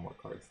should tell them what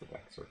cards the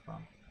decks are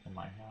from in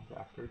my hand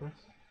after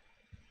this.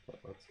 But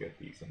let's get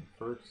these in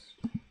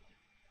first.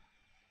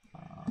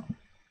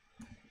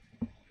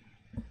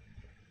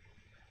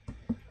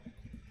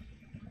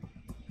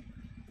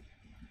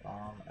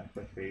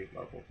 FF8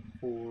 level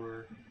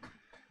 4.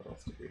 What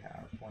else did we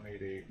have?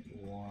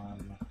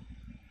 1881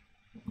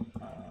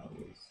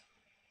 was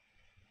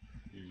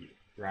the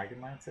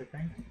Dragonlance, I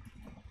think.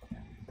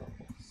 And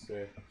level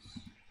 6.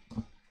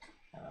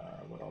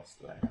 What else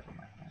did I have in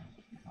my hand?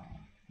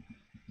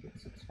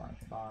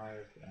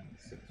 6655 and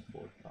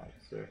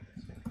 6456.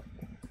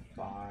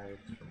 5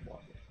 from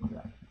what?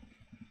 Yeah.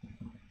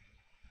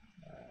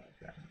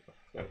 Dragon Quest.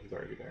 That was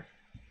already there.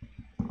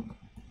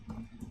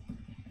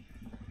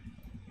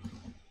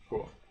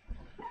 Cool.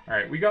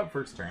 Alright, we got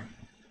first turn.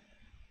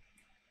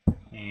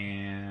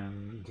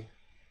 And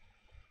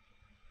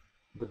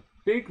the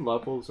big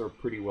levels are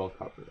pretty well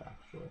covered,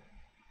 actually.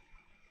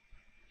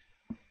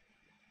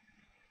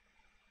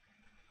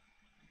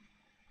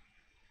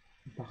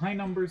 The high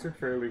numbers are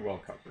fairly well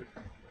covered.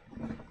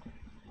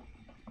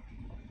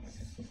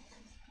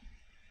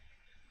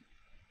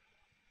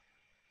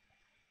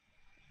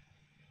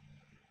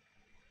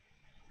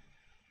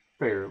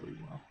 Fairly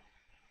well.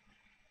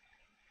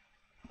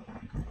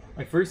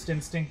 My first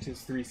instinct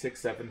is 3, 6,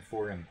 7,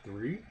 4, and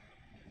 3.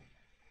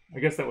 I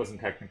guess that wasn't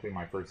technically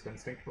my first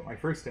instinct, but my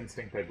first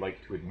instinct I'd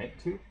like to admit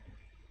to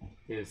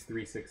is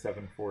 3, 6,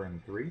 7, 4,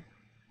 and 3.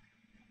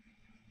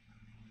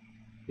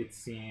 It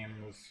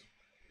seems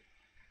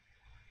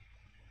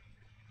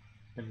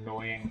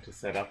annoying to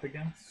set up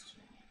against.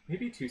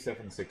 Maybe 2,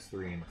 7, 6,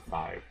 3, and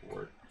 5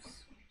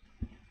 works.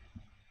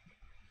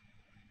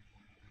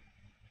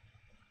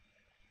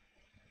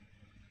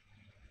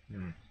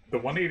 The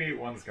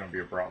 1881 is going to be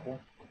a problem.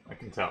 I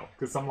can tell.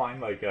 Because some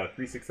line like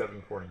 3, 6,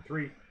 7, 4, and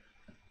 3,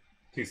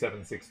 2,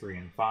 7, 6, 3,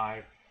 and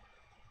 5.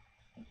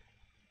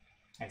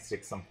 I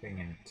stick something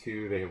in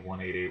 2, they have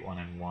 1881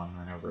 and 1,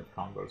 and over it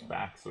combos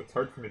back, so it's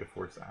hard for me to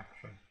force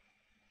action.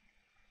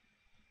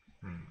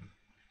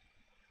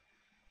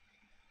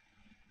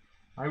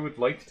 I would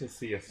like to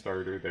see a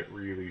starter that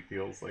really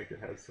feels like it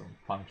has some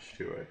punch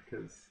to it,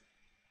 because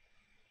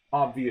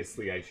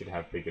obviously I should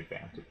have big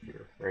advantage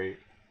here, right?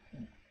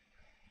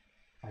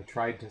 I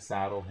tried to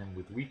saddle him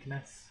with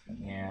weakness,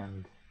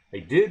 and I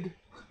did.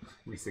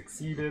 We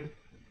succeeded.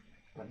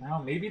 But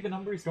now maybe the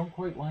numbers don't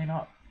quite line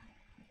up.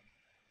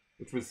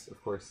 Which was, of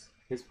course,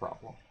 his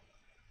problem.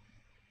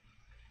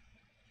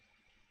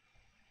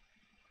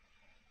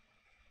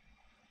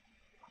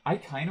 I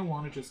kind of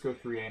want to just go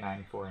 3A,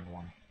 9, 4, and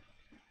 1.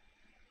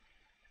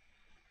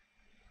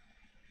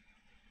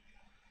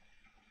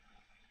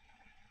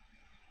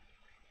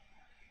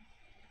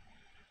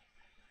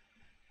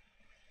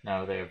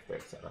 No, they have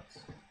setups.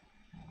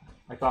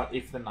 I thought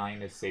if the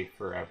 9 is safe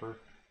forever,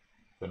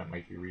 then it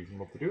might be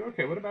reasonable to do.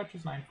 Okay, what about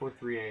just 9, 4,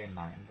 3A, and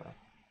 9, though?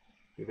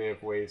 Do they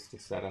have ways to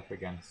set up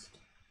against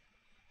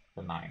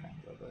the 9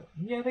 end of it?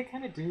 Yeah, they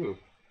kind of do.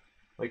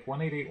 Like,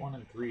 1881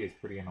 and 3 is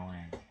pretty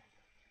annoying.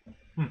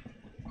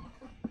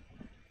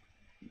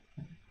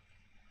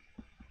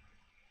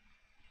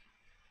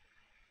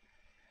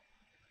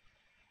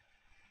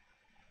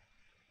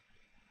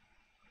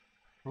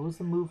 What was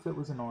the move that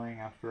was annoying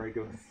after I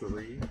go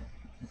 3?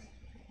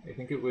 I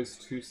think it was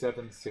 2,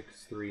 7,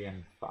 6, 3,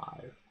 and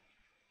 5.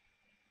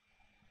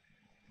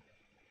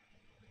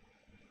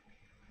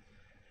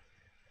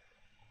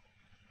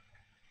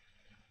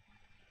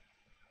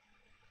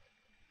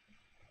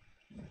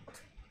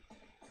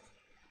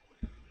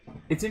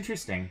 It's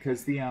interesting,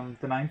 because the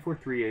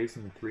 943As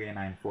and the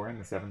 3A94 and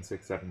the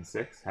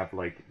 7676 have,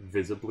 like,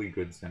 visibly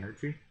good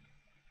synergy.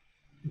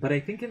 But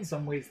I think in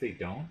some ways they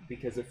don't,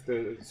 because if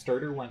the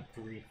starter went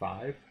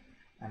 3-5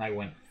 and I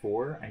went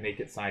 4, I make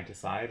it side to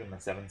side, and the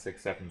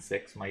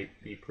 7676 might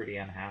be pretty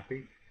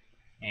unhappy.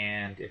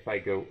 And if I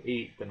go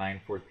 8, the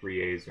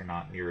 943As are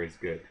not near as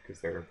good, because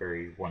they're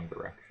very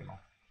one-directional.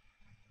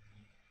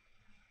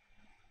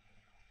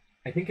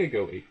 I think I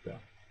go 8, though.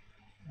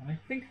 And I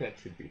think that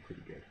should be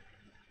pretty good.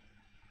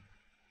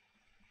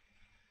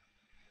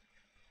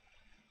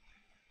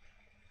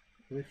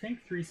 Do I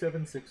think 3,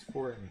 7, 6,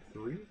 4, and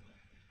 3?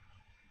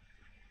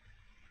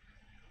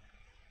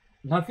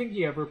 Nothing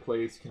he ever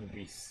plays can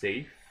be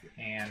safe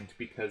and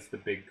because the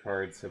big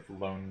cards have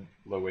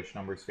lowish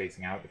numbers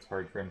facing out, it's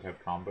hard for him to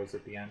have combos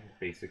at the end.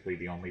 Basically,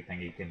 the only thing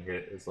he can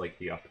hit is like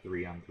the up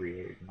 3 on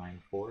 3-8 and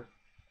 9-4.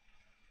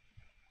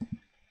 I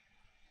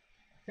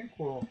think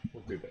we'll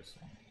do this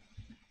one.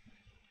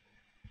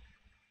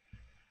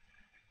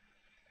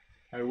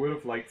 I would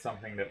have liked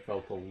something that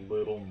felt a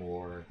little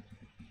more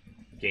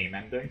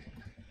game-ending.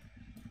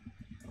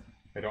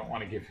 I don't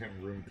want to give him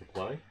room to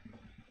play,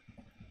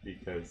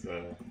 because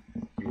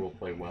he will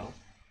play well.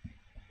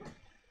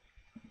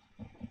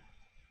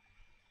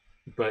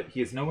 But he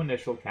has no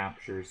initial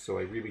captures, so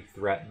I really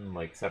threaten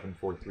like 7,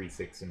 4, 3,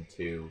 6, and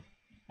 2.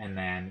 And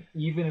then,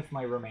 even if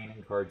my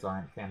remaining cards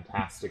aren't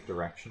fantastic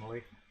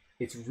directionally,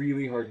 it's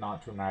really hard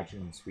not to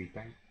imagine him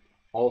sweeping.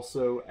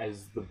 Also,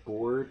 as the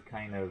board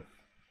kind of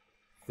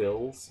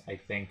fills, I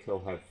think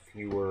he'll have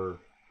fewer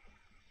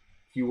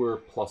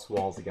plus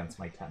walls against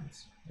my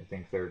 10s. I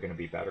think they're going to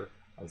be better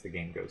as the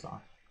game goes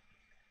on.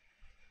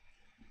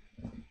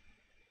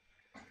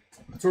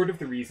 Sort of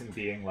the reason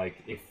being,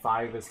 like, if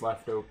 5 is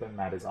left open,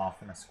 that is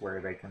often a square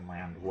they can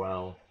land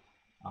well.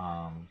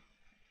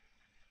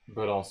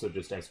 But also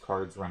just as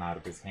cards run out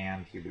of his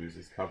hand, he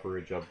loses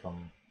coverage of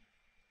them.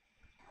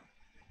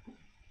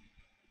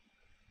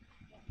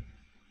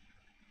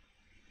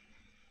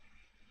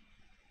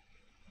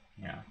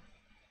 Yeah.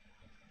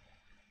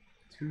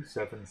 2,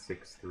 7,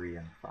 6, 3,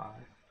 and 5.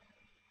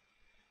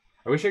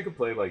 I wish I could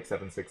play like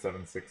 7, 6,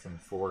 7, 6,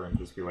 and 4 and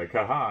just be like,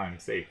 haha, I'm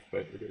safe,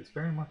 but it is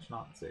very much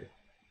not safe.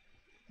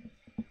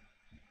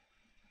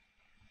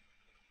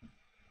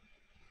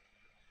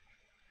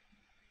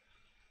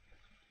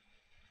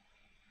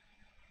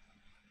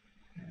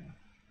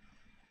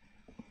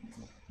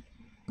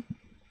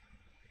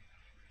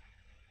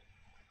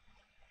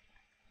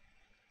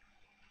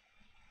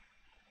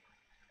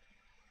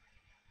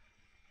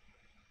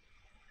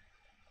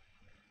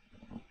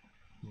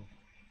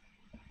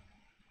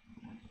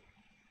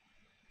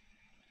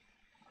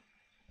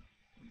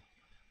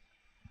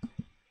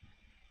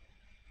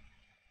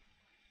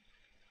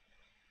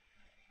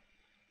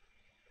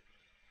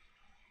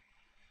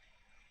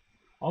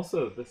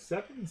 Also, the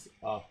 7s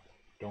up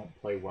don't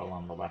play well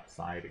on the left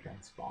side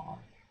against bomb.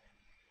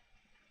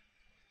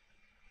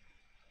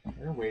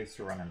 There are ways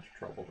to run into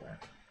trouble there.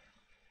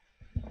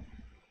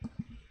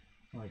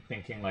 Like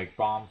thinking like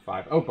bomb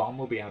 5. Oh, bomb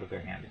will be out of their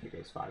hand if it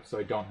goes 5, so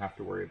I don't have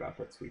to worry about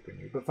that sweeping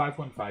me. But 5,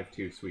 1, 5,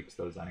 2 sweeps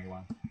those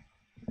anyway.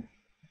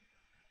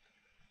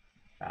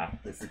 Ah,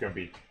 this is going to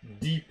be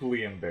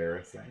deeply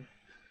embarrassing.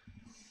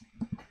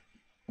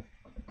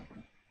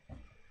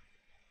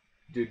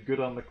 Did good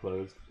on the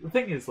closed. The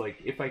thing is,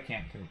 like, if I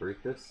can't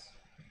convert this,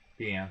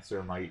 the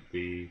answer might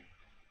be...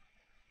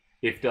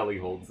 If Deli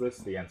holds this,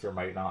 the answer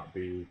might not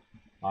be,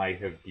 I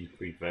have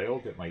deeply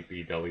failed. It might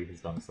be, Deli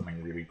has done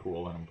something really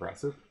cool and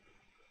impressive.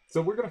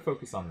 So we're going to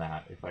focus on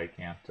that if I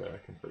can't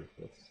convert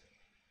this.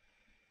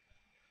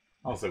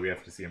 Also, we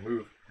have to see a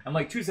move. And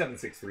like 2, 7,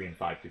 6, 3, and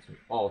 5 gives me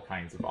all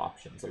kinds of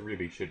options. I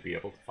really should be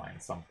able to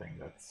find something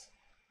that's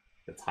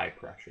high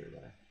pressure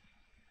there.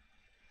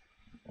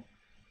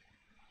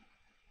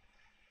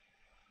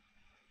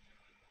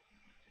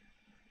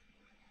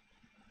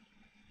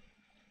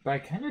 But I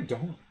kind of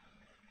don't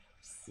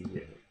see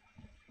it.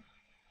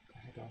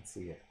 I don't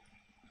see it.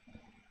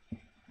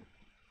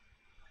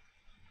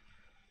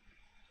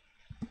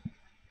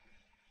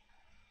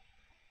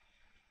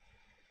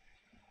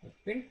 I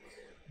think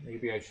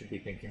maybe I should be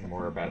thinking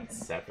more about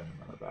 7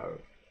 than about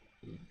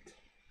 8.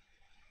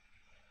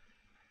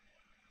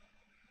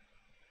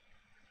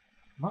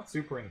 I'm not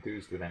super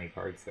enthused with any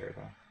cards there,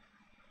 though.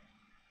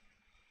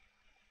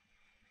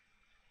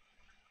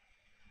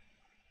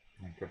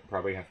 I could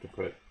probably have to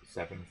put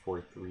 7,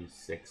 4, 3,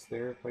 6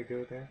 there if I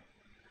go there.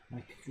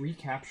 My 3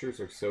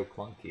 captures are so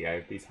clunky. I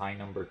have these high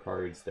number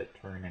cards that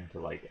turn into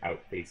like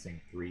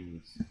out-facing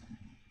 3s.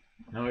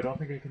 No, I don't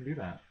think I can do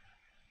that.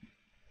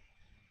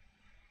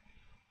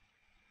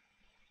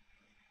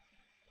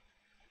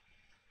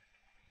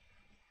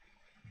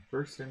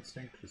 First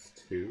instinct was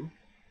 2.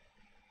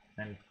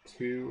 And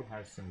 2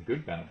 has some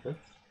good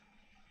benefits.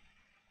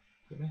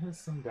 But it has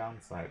some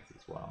downsides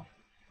as well.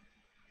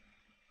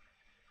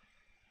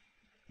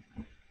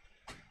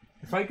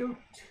 If I go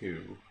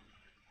 2,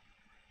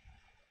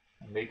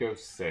 and they go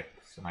 6,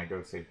 and I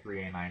go, say,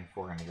 3, 8, 9,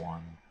 4, and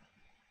 1,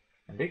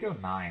 and they go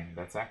 9,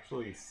 that's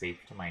actually safe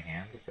to my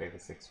hand if they have a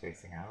 6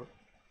 facing out.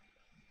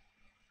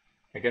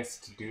 I guess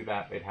to do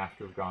that, they'd have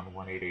to have gone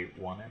 1, 8, 8,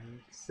 1,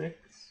 and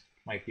 6.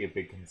 Might be a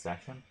big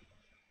concession.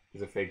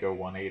 Because if they go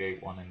 1, 8,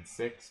 8, 1, and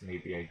 6,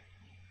 maybe I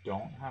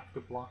don't have to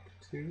block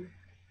 2.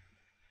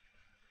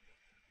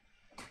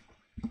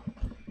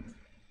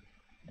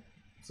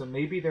 So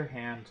maybe their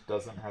hand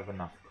doesn't have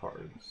enough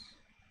cards,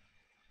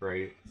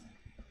 right?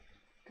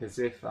 Because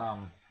if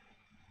bomb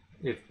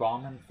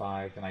and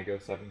 5 and I go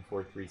 7,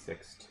 4, 3,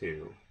 6,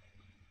 2,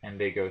 and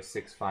they go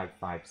 6, 5,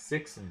 5,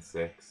 6, and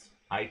 6,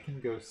 I can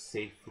go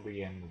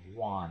safely in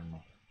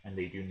 1, and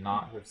they do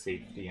not have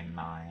safety in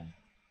 9,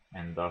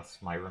 and thus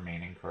my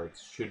remaining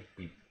cards should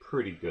be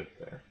pretty good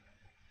there.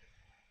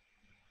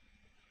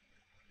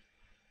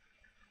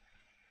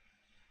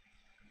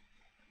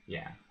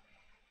 Yeah.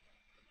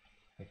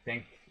 I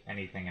think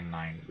anything in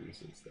 9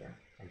 loses there.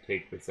 I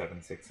take the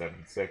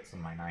 7-6-7-6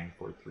 and my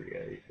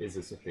 9-4-3-A is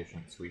a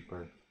sufficient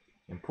sweeper.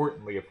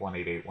 Importantly, if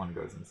 1-8-8-1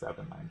 goes in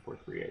 7,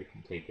 9-4-3-A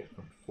can take it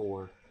from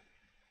 4.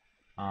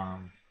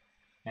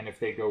 And if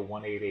they go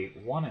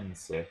 1-8-8-1 in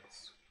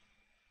 6,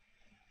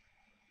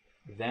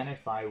 then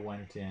if I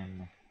went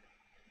in...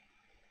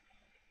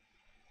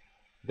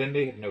 Then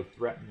they have no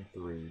threat in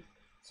 3,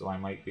 so I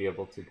might be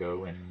able to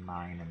go in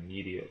 9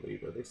 immediately,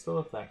 though they still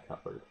have that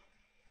covered.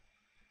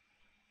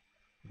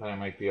 But I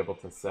might be able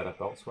to set up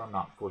elsewhere. I'm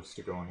not forced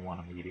to go in 1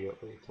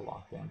 immediately to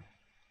lock in.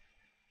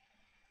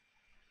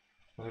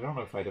 But I don't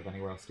know if I'd have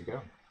anywhere else to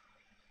go.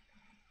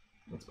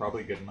 That's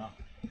probably good enough.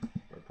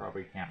 I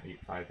probably can't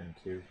beat 5 and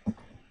 2.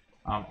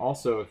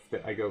 Also, if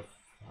they go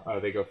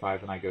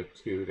 5 and I go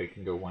 2, they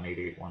can go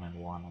 1-8-8-1 and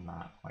 1, and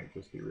that might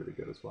just be really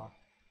good as well.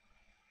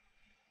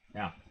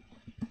 Yeah.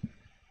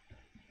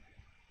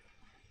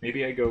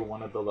 Maybe I go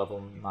one of the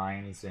level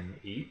 9s in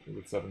 8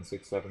 with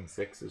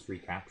 7-6-7-6 as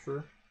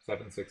recapture.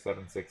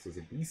 7-6-7-6 is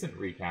a decent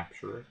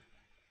recapture,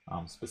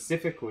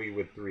 specifically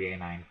with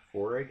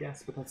 3-A-9-4, I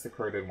guess, but that's the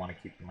card I want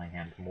to keep in my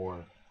hand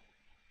more.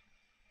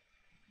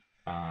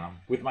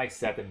 With my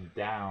 7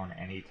 down,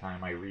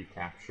 anytime I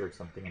recapture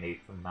something in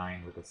 8 from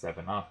 9 with a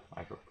 7 up,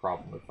 I have a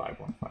problem with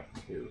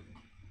 5-1-5-2.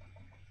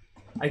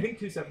 I think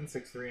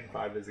 2-7-6-3 and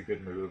 5 is a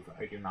good move.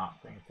 I do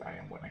not think I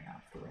am winning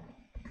after it.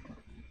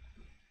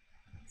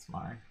 That's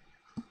my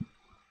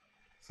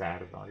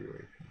sad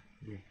evaluation.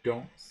 We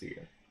don't see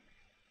it.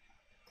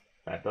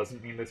 That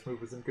doesn't mean this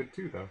move isn't good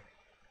too, though.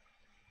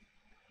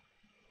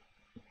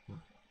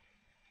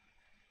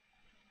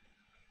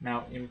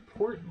 Now,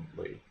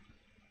 importantly,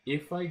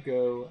 if I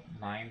go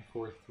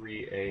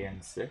 9-4-3-A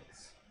and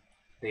 6,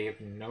 they have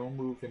no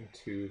move in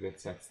 2 that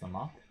sets them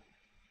up,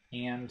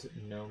 and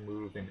no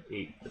move in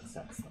 8 that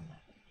sets them up.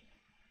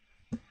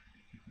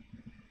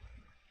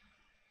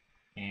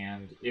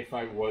 And if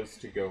I was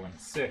to go in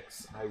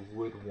 6, I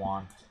would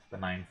want the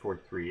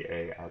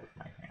 9-4-3-A out of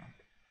my hand.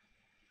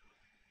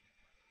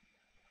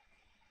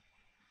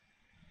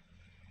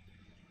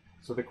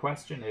 So the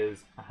question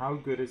is, how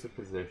good is a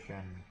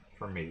position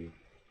for me,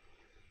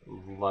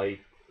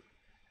 like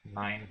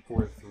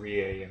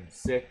 9-4-3-A and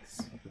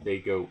 6, they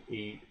go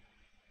 8,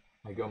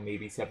 I go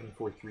maybe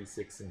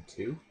 7-4-3-6 and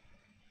 2,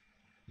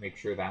 make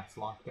sure that's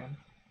locked in.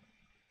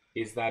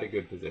 Is that a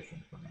good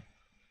position for me?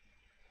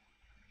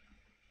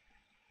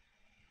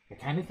 I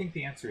kind of think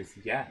the answer is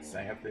yes.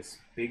 I have this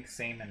big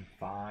same in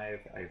 5,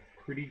 I have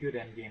pretty good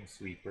endgame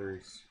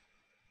sweepers.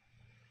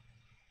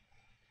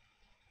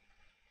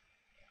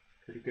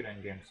 Pretty good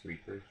endgame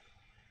sweepers.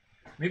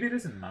 Maybe it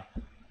isn't enough.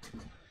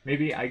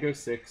 Maybe I go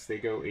 6, they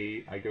go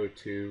 8, I go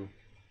 2,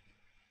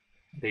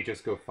 they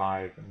just go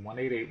 5, and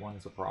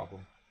 1-8-8-1's a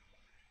problem.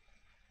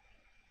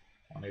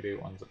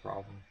 1-8-8-1's a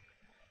problem.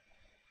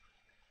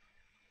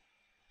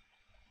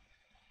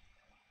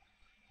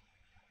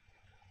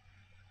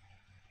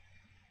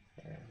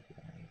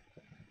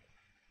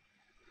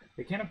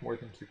 They can't have more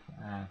than 2,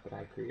 but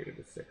I created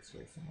a 6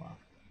 racing well.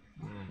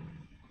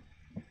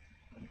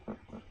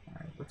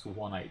 Alright, that's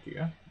one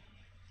idea.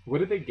 What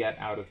did they get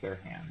out of their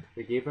hand?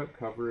 They gave up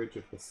coverage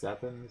of the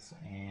 7s,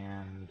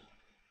 and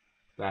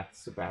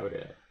that's about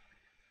it.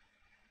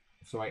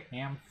 So I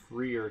am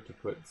freer to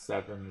put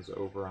 7s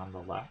over on the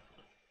left.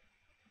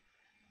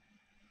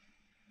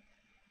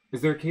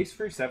 Is there a case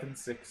for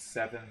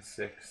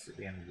 7-6-7-6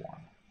 in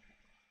 1?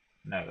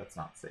 No, that's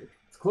not safe.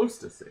 It's close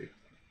to safe,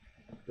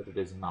 but it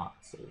is not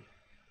safe.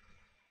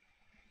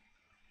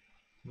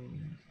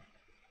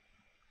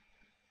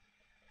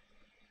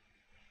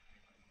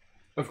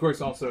 Of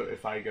course, also,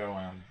 if I go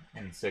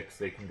in 6,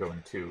 they can go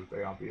in 2.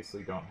 They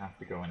obviously don't have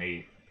to go in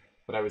 8.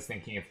 But I was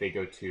thinking if they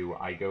go 2,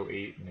 I go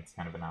 8, and it's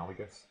kind of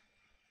analogous.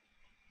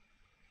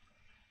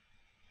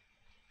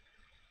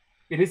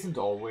 It isn't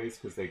always,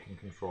 because they can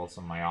control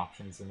some of my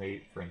options in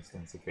 8. For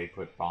instance, if they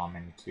put bomb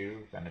in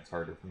 2, then it's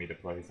harder for me to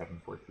play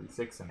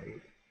 7-4-3-6 in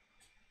 8.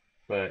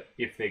 But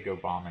if they go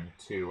bomb in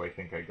 2, I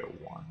think I go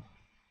 1.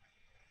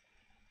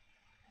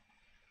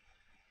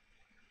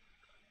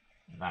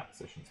 And that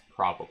position's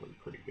probably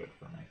pretty good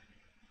for me.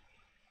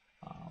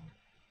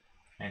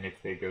 And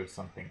if they go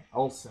something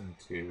else in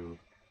 2,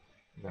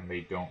 then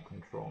they don't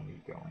control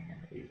me going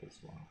in 8 as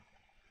well.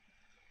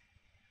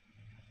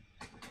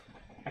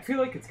 I feel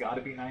like it's got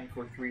to be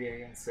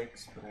 9-4-3-A and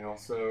 6, but I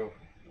also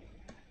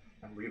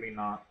am really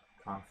not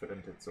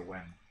confident it's a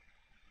win.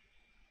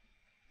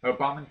 Oh,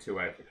 bomb in 2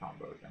 I have the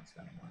combo against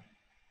anyway.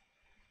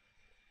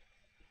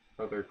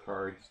 Other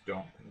cards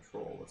don't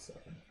control a 7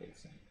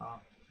 facing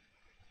up.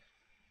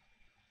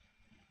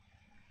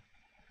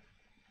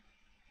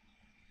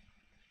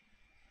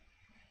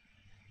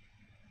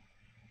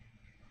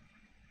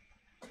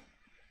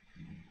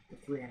 The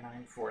 3 and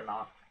 9-4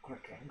 not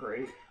clicking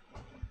great.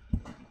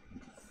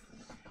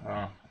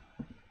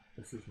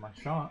 This is my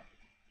shot.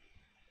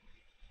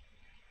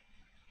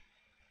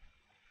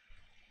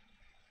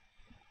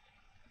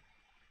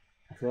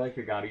 I feel like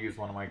I gotta use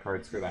one of my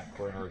cards for that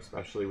corner,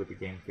 especially with the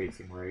game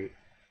facing right.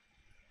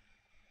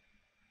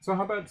 So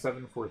how about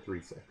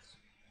 7-4-3-6?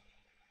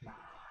 Nah,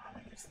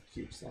 there's some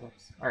huge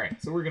setups.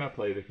 Alright, so we're gonna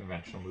play the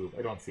conventional move.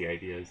 I don't see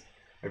ideas.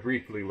 I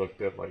briefly looked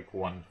at like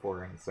 1,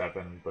 4, and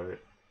 7, but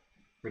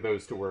for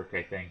those to work,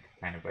 I think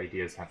kind of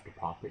ideas have to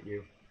pop at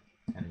you,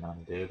 and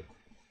none did.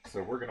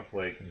 So we're gonna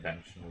play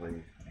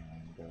conventionally,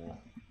 and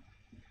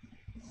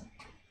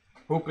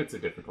hope it's a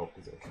difficult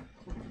position.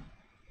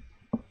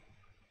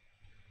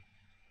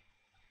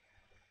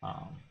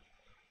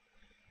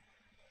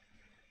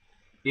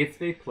 If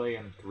they play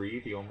in 3,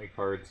 the only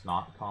cards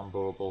not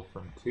comboable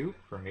from 2,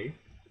 for me,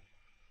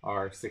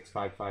 are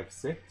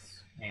 6-5-5-6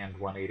 and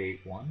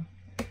 1-8-8-1.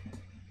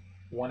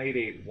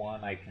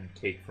 1-8-8-1 I can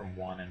take from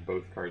 1 and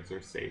both cards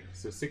are safe.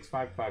 So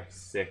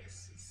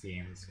 6-5-5-6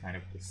 seems kind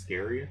of the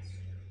scariest.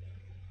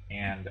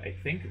 And I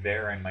think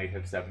there I might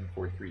have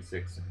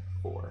 7-4-3-6 and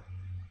 4.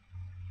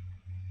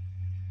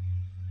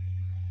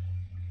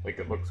 Like,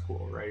 it looks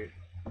cool, right?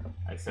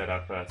 I set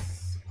up a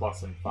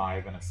plus and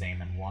 5 and a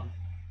same and 1.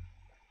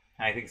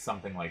 And I think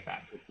something like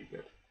that could be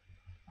good.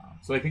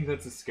 So I think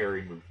that's a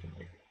scary move to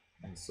make.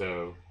 And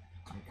so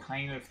I'm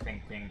kind of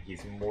thinking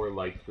he's more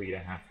likely to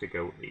have to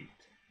go 8.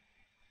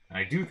 And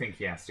I do think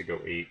he has to go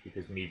 8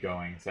 because me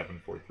going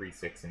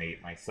 7-4-3-6 and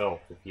 8 myself,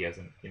 if he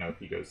hasn't, if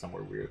he goes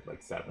somewhere weird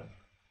like 7,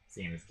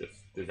 seems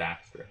just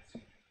disastrous.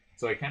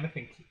 So I kind of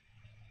think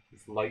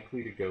he's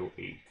likely to go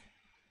 8.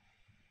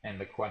 And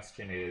the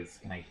question is,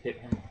 can I hit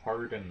him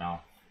hard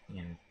enough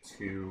in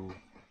 2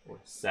 or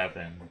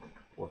 7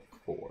 or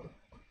 4?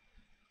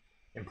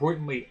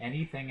 Importantly,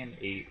 anything in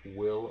 8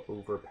 will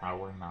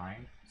overpower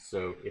 9,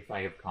 so if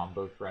I have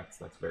combo threats,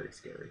 that's very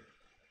scary.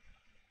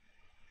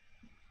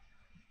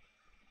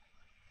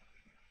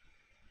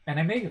 And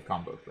I may have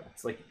combo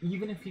threats. Like,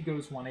 even if he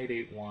goes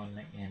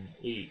 1-8-8-1 in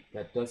 8,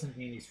 that doesn't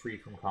mean he's free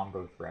from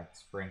combo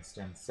threats. For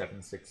instance,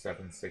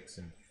 7-6-7-6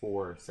 in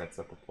 4 sets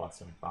up a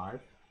plus and 5.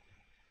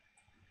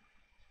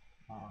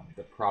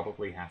 That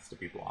probably has to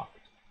be blocked.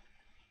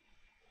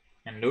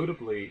 And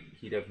notably,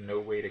 he'd have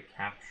no way to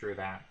capture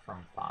that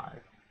from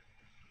 5.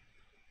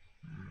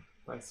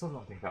 But I still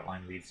don't think that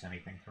line leads to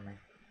anything for me.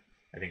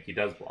 I think he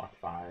does block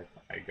 5.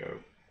 I go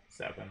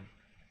 7.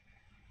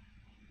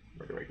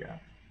 Where do I go?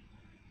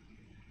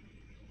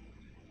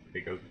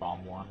 He goes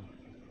bomb 1.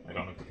 I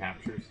don't know if it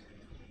captures.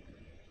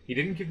 He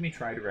didn't give me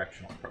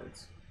tri-directional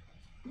cards.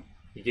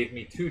 He gave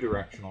me 2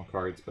 directional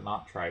cards, but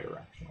not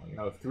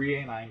tri-directional. If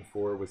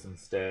 3A94 was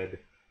instead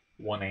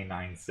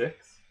 1A96,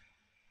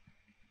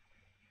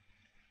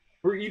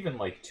 or even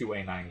like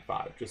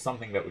 2A95, just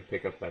something that would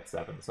pick up that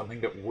 7,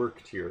 something that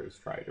worked here as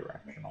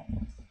tri-directional,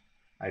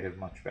 I'd have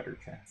much better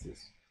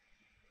chances.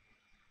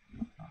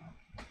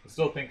 I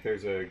still think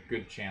there's a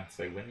good chance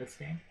I win this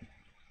game,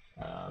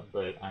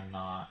 but I'm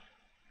not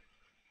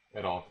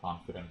at all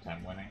confident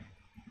I'm winning.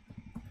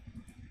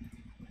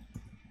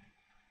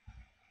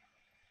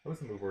 What was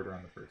the move order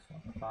on the first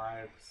one?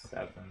 5,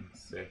 7,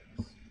 6,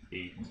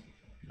 8,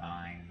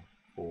 9,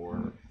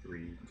 4,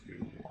 3,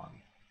 2, 1.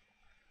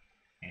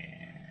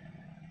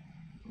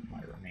 And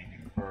my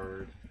remaining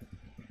card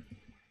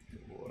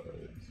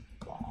was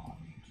bomb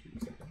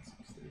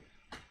 2763.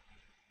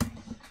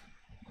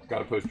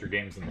 Gotta post your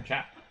games in the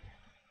chat.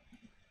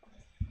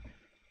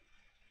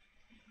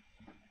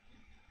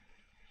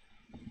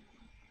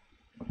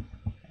 And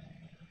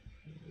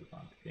move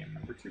on to game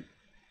number 2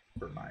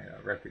 for my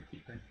record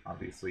keeping.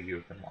 Obviously, you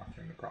have been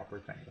watching the proper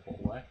thing the whole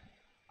way.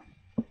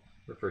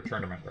 Or for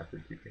tournament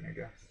record keeping, I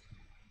guess.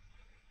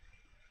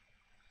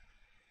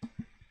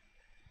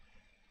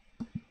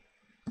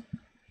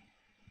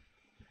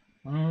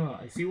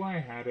 I see why I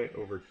had it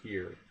over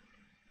here.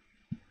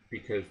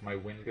 Because my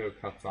window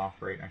cuts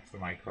off right next to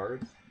my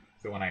cards.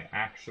 So when I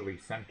actually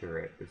center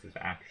it, this is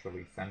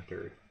actually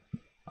centered.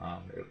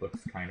 It looks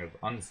kind of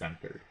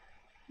uncentered.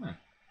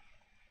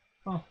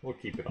 Well, we'll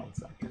keep it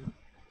uncentered.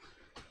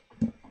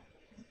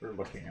 We're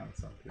looking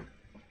uncentered.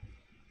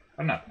 I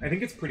don't know. I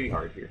think it's pretty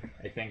hard here.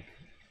 I think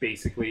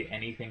basically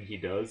anything he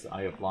does,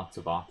 I have lots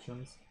of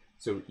options.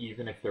 So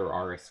even if there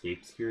are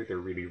escapes here, they're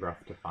really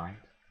rough to find.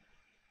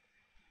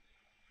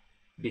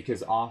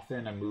 Because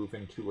often a move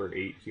in 2 or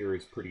 8 here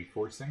is pretty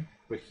forcing,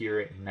 but here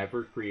it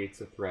never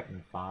creates a threat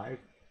in 5,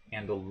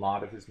 and a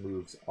lot of his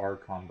moves are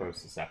combo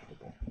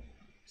susceptible.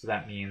 So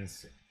that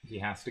means he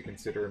has to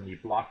consider me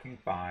blocking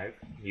 5,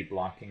 me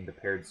blocking the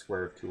paired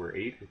square of 2 or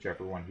 8,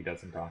 whichever one he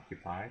doesn't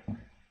occupy,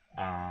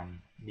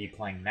 me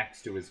playing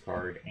next to his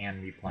card,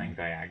 and me playing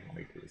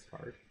diagonally to his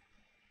card.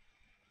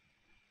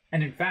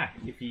 And in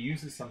fact, if he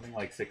uses something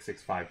like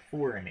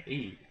 6-6-5-4 and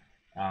 8,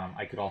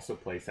 I could also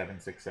play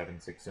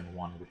 7-6-7-6 and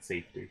 1 with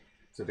safety.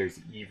 So there's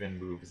even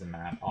moves in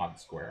that odd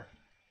square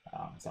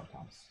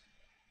sometimes.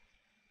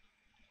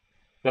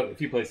 But if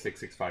he plays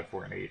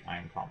 6-6-5-4 and 8, I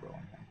am comboing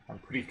him. I'm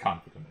pretty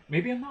confident.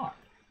 Maybe I'm not.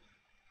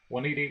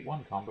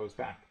 1-8-8-1 combos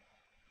back.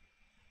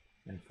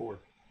 In 4.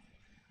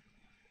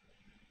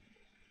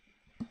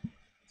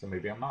 So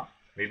maybe I'm not.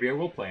 Maybe I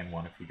will play in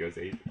 1 if he goes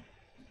 8.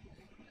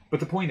 But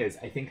the point is,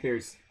 I think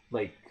there's,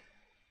 like,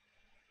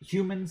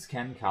 humans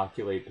can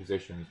calculate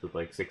positions with,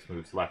 like, 6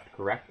 moves left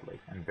correctly,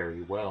 and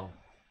very well.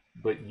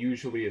 but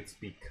usually it's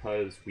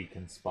because we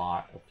can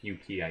spot a few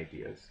key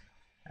ideas.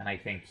 And I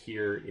think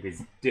here it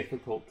is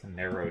difficult to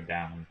narrow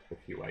down a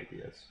few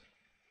ideas.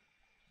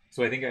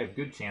 So I think I have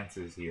good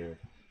chances here,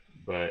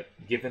 but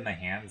given the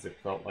hands, it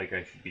felt like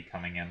I should be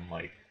coming in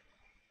like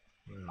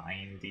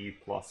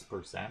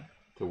 90+%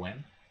 to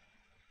win.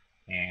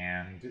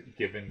 And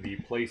given the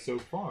play so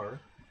far,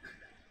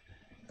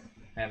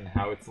 and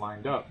how it's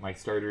lined up, my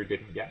starter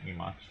didn't get me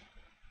much.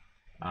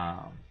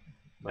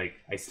 Like,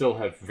 I still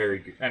have very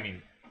good, I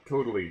mean,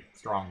 totally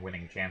strong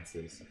winning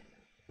chances,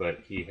 but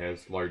he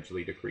has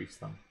largely decreased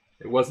them.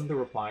 It wasn't the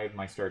reply of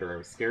my starter I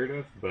was scared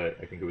of, but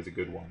I think it was a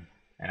good one,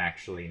 and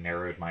actually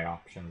narrowed my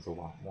options a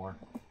lot more.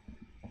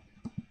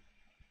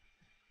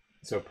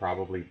 So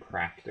probably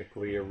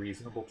practically a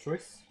reasonable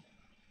choice,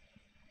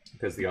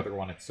 because the other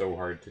one, it's so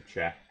hard to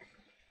check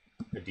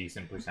a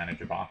decent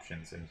percentage of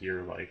options, and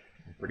here, like,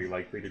 I'm pretty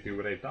likely to do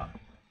what I've done.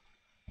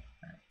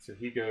 Alright, so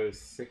he goes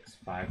 6,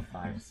 5,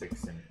 5,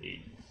 6, and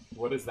 8.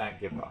 What does that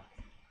give up?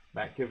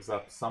 That gives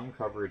up some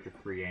coverage of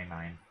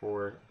 3A9,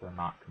 4, but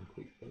not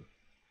completely.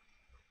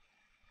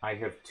 I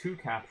have 2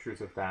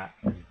 captures of that,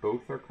 and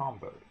both are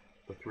comboed.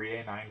 The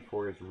 3A9,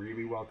 4 is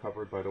really well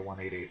covered by the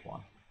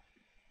 1881.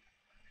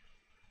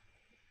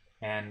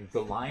 And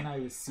the line I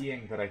was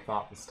seeing that I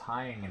thought was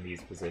tying in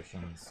these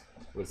positions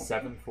was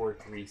 7, 4,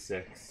 3,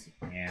 6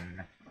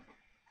 in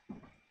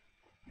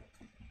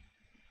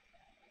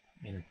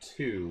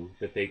 2,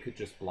 that they could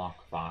just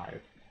block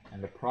 5.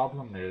 And the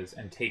problem is,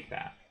 and take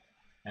that.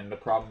 And the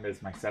problem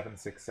is my 7,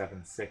 6,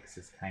 7, 6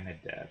 is kind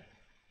of dead.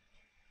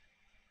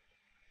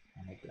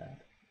 Kind of dead.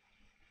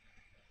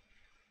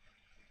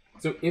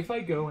 So if I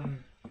go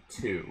in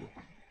 2,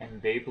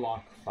 and they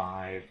block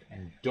 5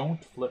 and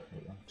don't flip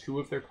me, and 2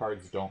 of their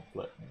cards don't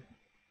flip me,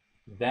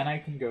 then I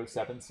can go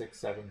 7, 6,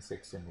 7,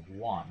 6, and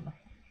 1.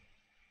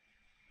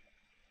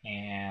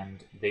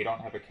 And they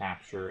don't have a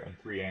capture, and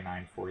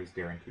 3A9, 4 is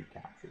guaranteed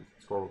captures.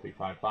 The score will be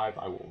 5, 5,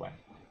 I will win.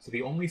 So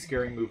the only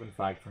scary move in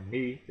 5 for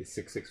me is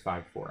 6, 6,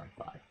 5, 4, and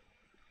 5.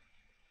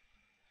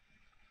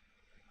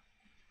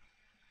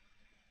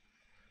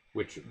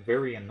 Which,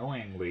 very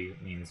annoyingly,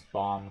 means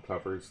bomb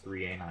covers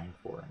 3A9,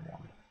 4, and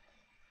 1.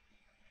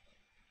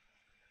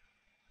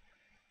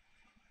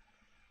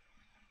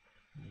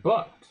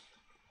 But,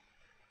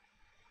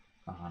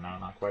 no,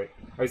 not quite.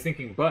 I was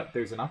thinking, but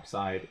there's an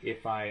upside.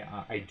 If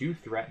I do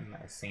threaten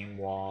a same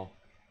wall,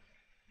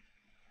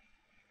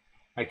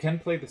 I can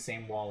play the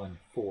same wall in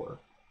 4,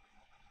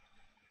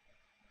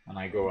 and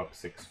I go up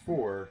 6,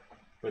 4,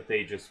 but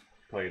they just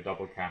play a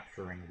double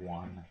capturing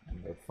 1,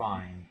 and they're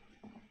fine.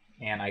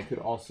 And I could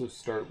also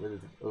start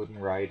with Odin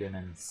Raiden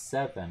in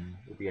 7,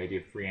 with the idea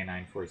of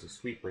 3A9, 4 as a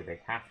sweeper. They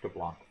have to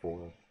block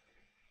 4,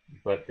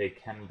 but they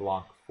can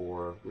block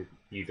 4 with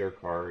either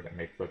card, and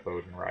they flip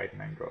Odin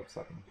Raiden and go up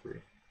 7, 3.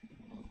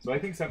 So I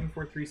think 7,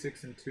 4, 3,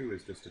 6, and 2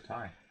 is just a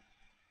tie.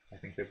 I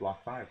think they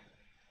block 5.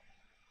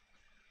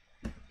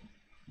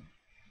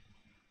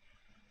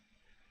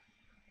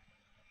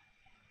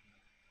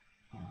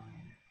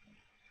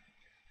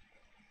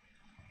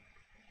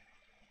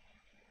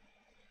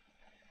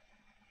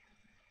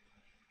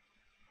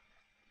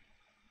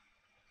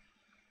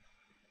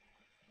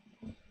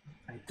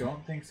 I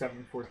don't think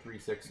 7, 4, 3,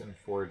 6, and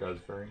 4 does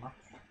very much.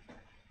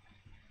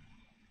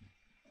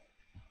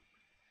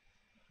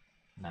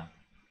 No.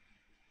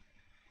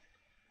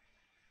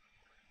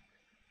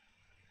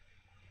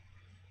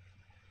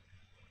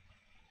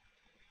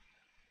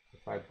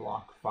 If I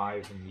block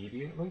 5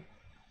 immediately,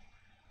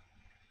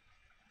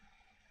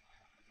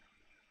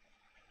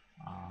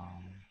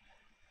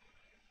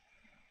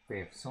 they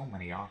have so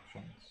many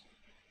options.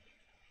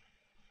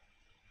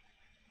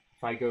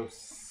 If I go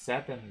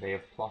 7, they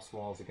have plus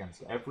walls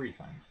against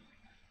everything.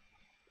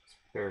 It's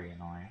very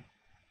annoying.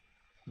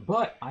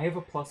 But I have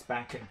a plus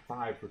back in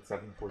 5 with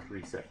 7, 4,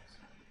 3, 6.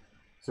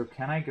 So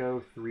can I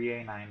go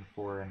 3A9,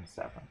 4, and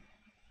 7?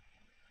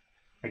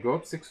 I go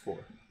up 6, 4.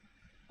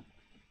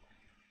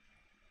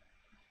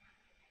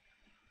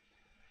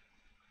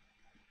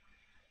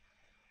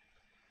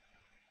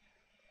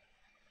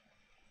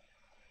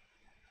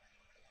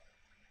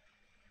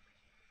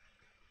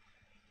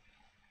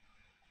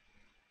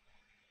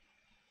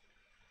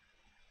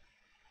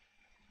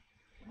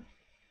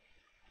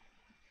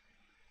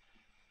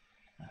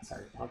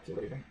 Sorry,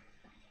 calculating.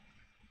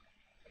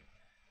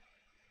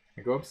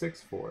 I go up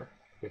 6, 4.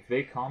 If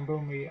they combo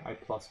me, I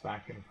plus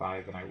back in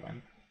 5 and I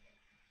win.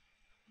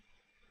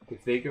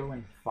 If they go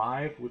in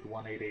 5 with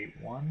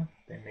 1881,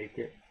 they make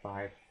it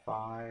 5,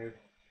 5.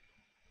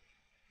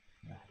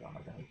 I don't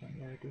have anything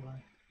there, do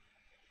I?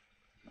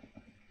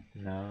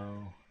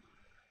 No.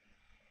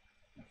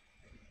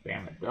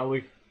 Damn it,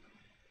 Belly.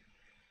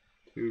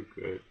 Too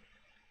good.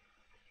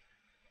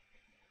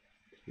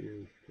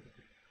 Too good.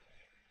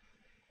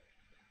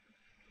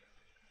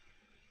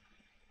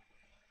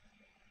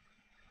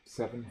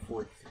 7,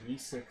 4, 3,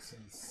 6,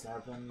 and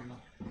 7.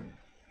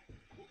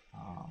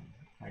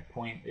 My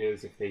point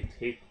is, if they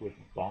take with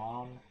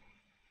bomb,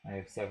 I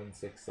have 7,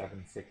 6,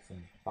 7, 6,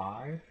 and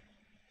 5,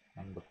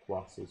 and the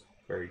plus is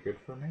very good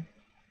for me.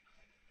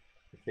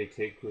 If they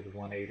take with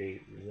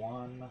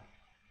 1881...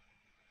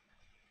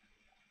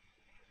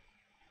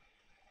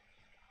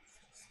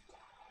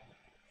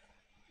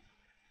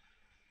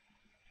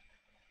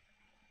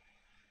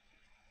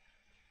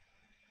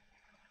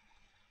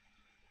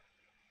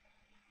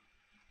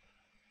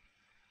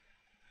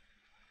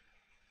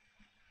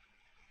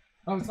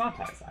 Oh, it's not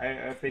ties.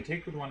 If they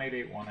take with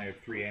 1881, I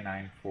have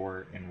 3A9,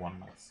 4 in 1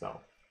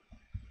 myself.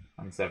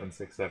 On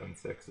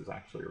 7676 is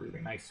actually a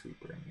really nice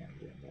sweeper in the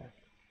endgame there.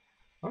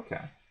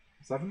 Okay.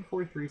 7,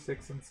 4, 3,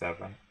 6, and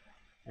 7.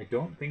 I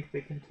don't think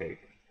they can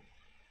take.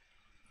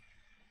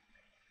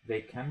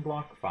 They can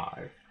block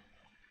 5.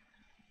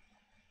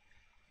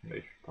 They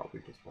should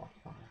probably just block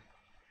 5.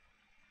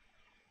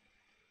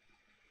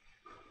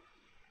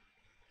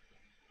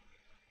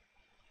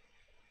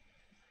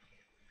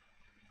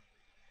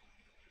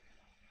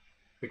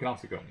 They can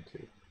also go in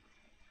 2.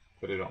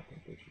 But I don't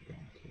think they should go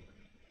in 2.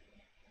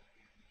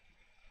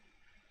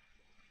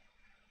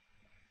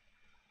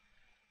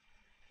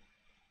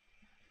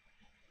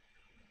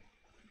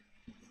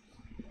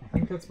 I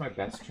think that's my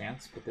best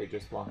chance, but they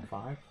just block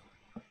 5.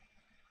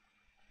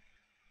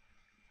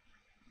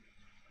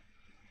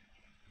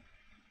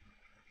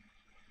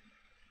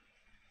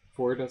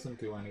 Four doesn't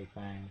do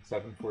anything.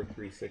 7, 4,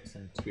 3, 6,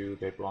 and 2,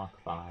 they block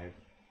 5.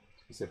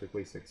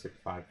 Specifically 6, 6,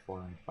 5, 4,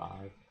 and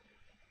 5.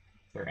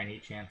 Is there any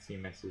chance he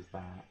misses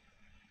that?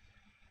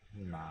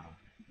 Nah.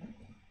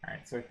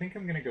 Alright, so I think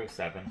I'm gonna go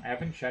 7. I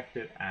haven't checked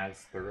it as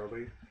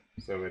thoroughly,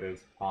 so it is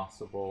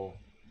possible...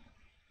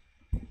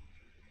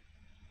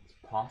 It's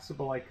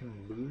possible I can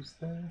lose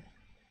there?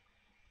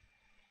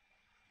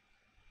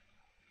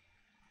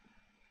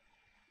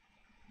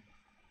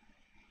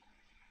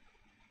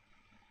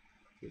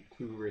 Is it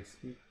too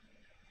risky?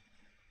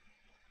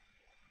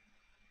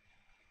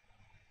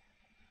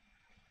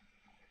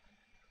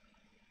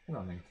 I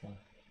don't think so.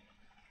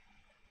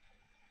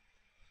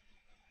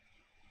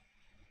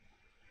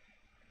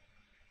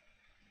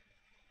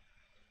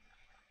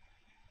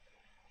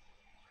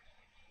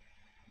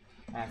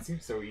 It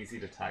seems so easy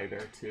to tie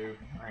there too.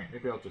 Alright,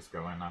 maybe I'll just go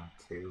in on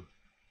 2.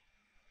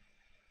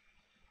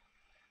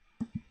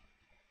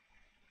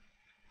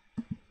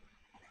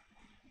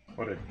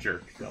 What a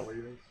jerk Delial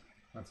is.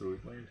 That's what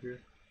we've learned here.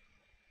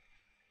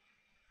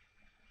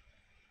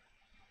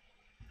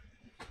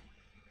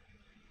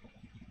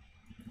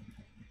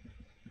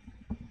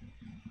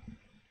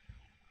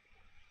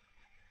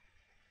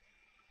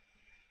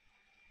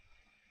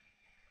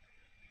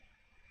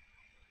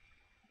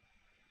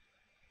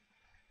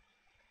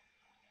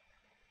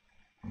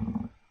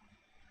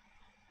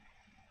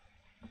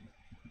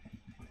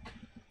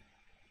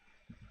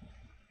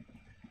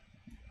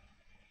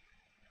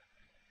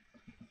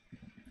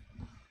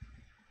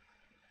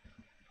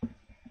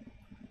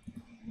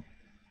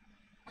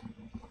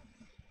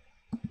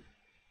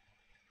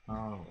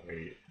 Oh,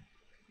 wait.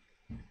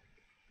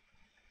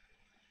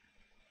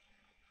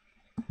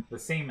 The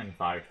same in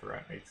 5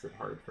 threat makes it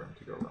hard for him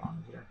to go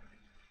wrong here.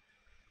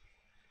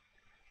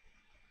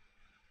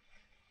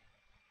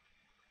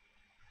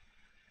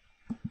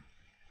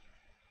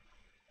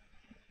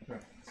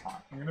 Okay, it's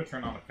hot. I'm gonna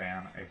turn on a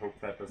fan. I hope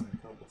that doesn't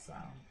kill the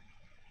sound.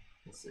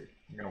 We'll see.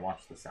 I'm gonna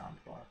watch the sound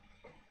bar.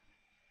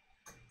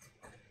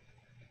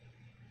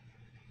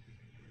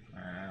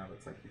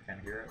 Looks like you can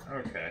hear it.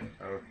 Okay,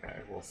 okay,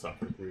 we'll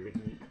suffer through the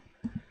heat.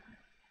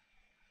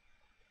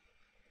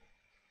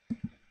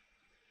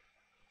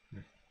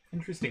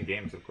 Interesting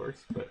games, of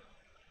course, but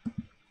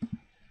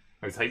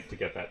I was hyped to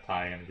get that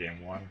tie in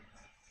game 1.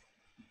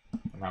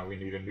 And now we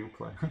need a new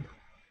plan.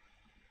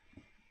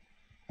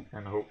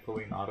 And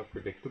hopefully not a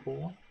predictable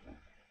one.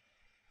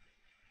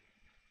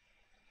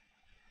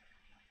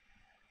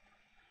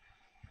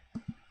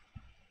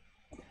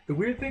 The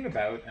weird thing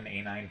about an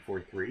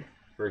A9-4-3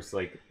 versus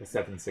like a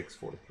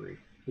 7-6-4-3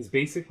 is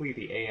basically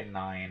the A and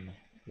 9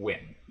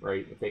 win,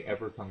 right? If they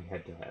ever come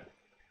head to head.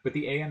 But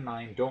the A and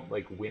 9 don't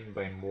like win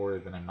by more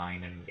than a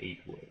 9 and an 8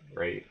 would,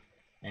 right?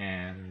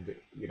 And,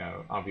 you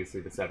know,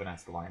 obviously the 7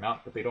 has to line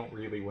up, but they don't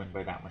really win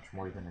by that much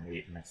more than an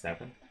 8 and a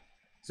 7.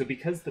 So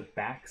because the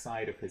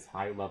backside of his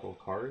high-level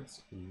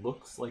cards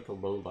looks like a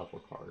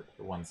low-level card,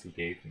 the ones he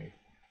gave me,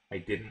 I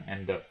didn't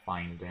end up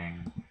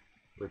finding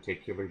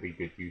particularly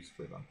good use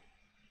for them.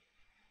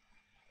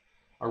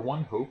 Our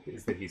one hope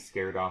is that he's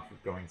scared off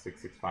of going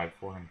 6, 6, 5,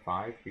 4, and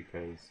 5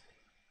 because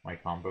my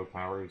combo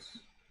power is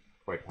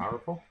quite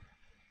powerful.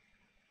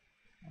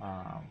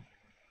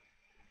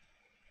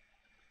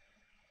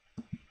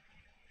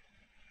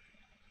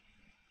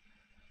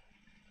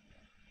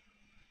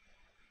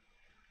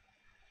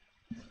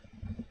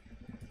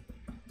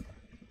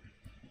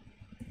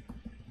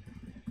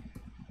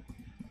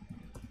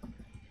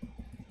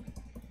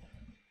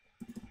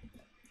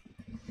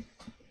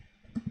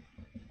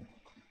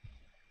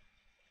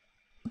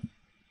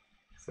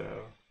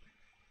 So,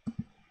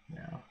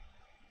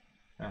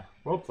 yeah,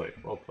 well played,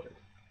 well played.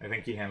 I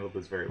think he handled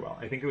this very well.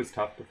 I think it was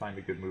tough to find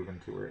a good move in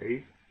 2 or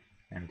 8,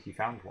 and he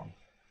found one.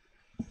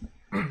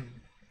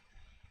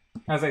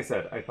 As I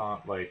said, I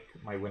thought like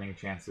my winning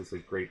chances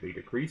had greatly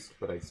decreased,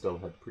 but I still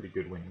had pretty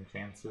good winning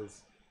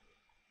chances.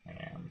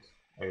 and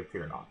I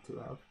appear not to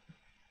have.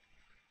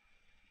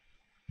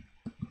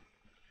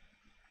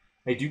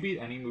 I do beat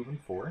any move in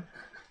 4.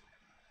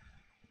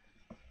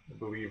 I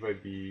believe I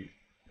beat...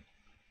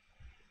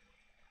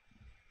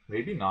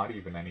 maybe not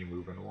even any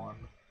move in 1.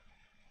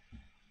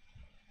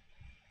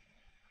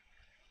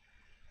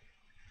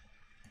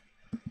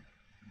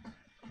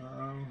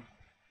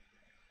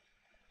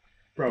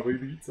 Probably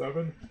beat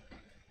 7.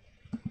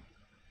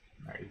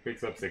 Alright, he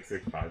picks up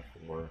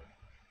 6654.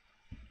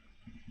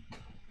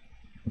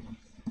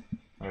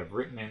 I have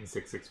written in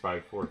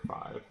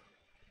 66545.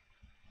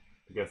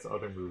 I guess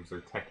other moves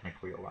are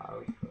technically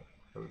allowed, but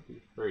I would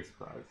be very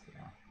surprised,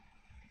 yeah.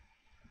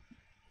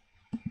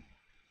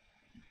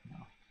 No.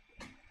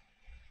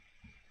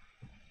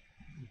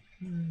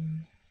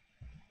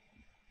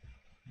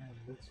 And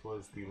this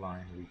was the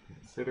line we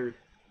considered.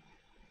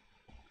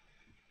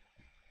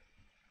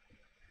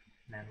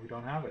 And we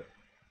don't have it.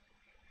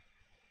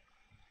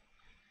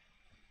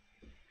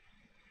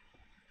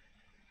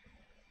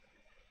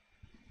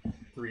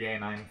 Three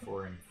A9,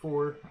 4 and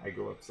 4. I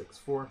go up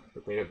 6-4,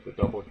 but they have the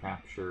double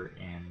capture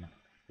in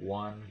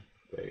 1.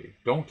 They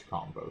don't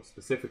combo,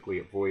 specifically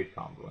avoid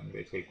comboing.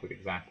 They take with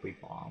exactly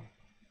bomb,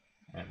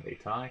 and they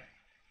tie.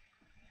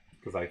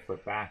 Because I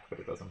flip back, but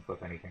it doesn't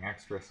flip anything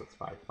extra, so it's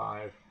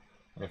 5-5.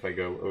 And if I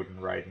go Odin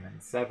Raiden in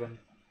 7,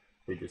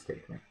 they just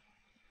take me.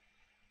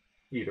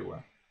 Either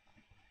way.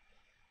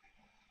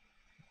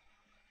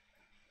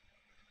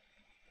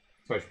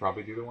 So I should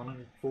probably do the one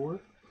in 4.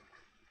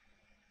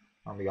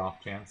 On the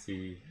off chance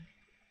he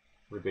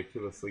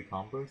ridiculously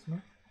combos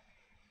me.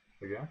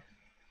 I guess.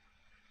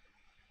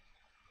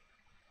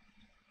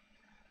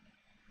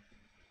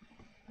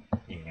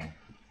 Yeah.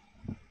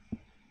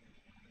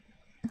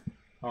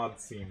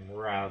 Odds seem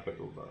rather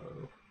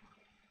low.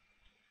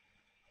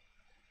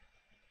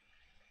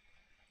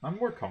 I'm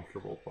more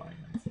comfortable playing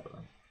in 7.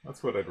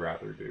 That's what I'd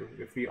rather do.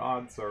 If the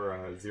odds are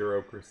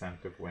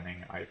 0% of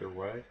winning either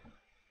way,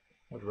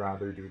 I'd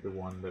rather do the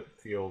one that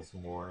feels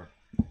more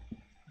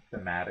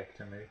thematic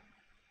to me.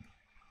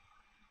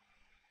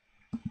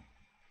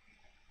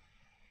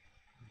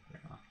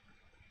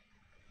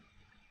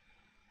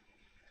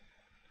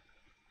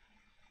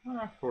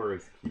 Yeah. 4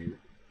 is cute.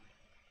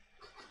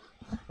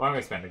 Why am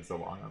I spending so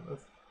long on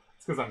this?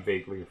 It's because I'm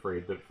vaguely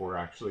afraid that 4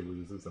 actually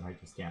loses and I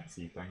just can't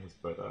see things,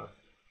 but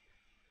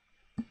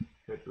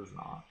it does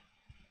not.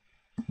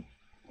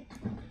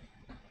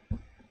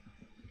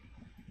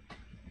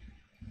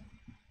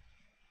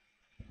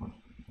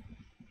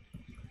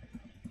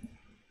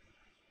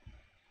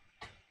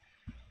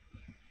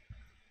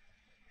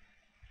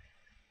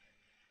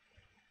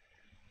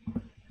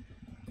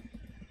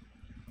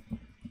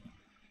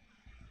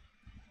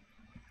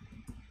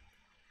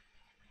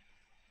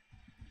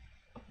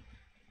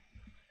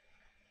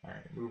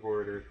 Alright, move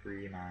order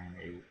 3, 9,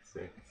 8,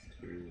 6,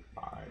 2,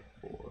 5,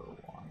 4,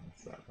 1,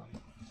 7.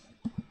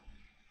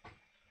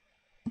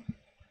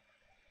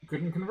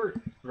 Couldn't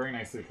convert. Very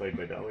nicely played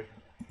by Delial.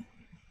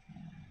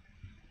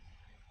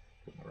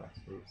 Put the rest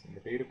moves in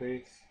the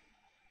database.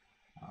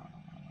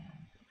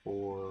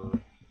 4,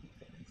 7,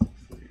 6,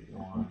 3,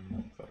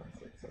 1, 7,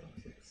 6, 7,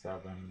 6,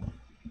 7,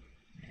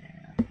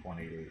 and 1,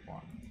 8, 8,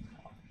 1,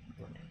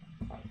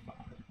 5, 5.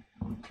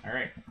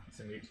 Alright,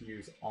 so need to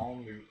use all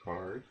new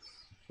cards.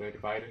 Should I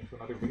divide into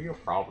another video?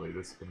 Probably.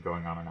 This has been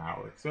going on an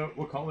hour. So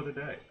we'll call it a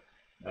day.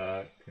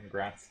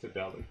 Congrats to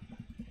Delial.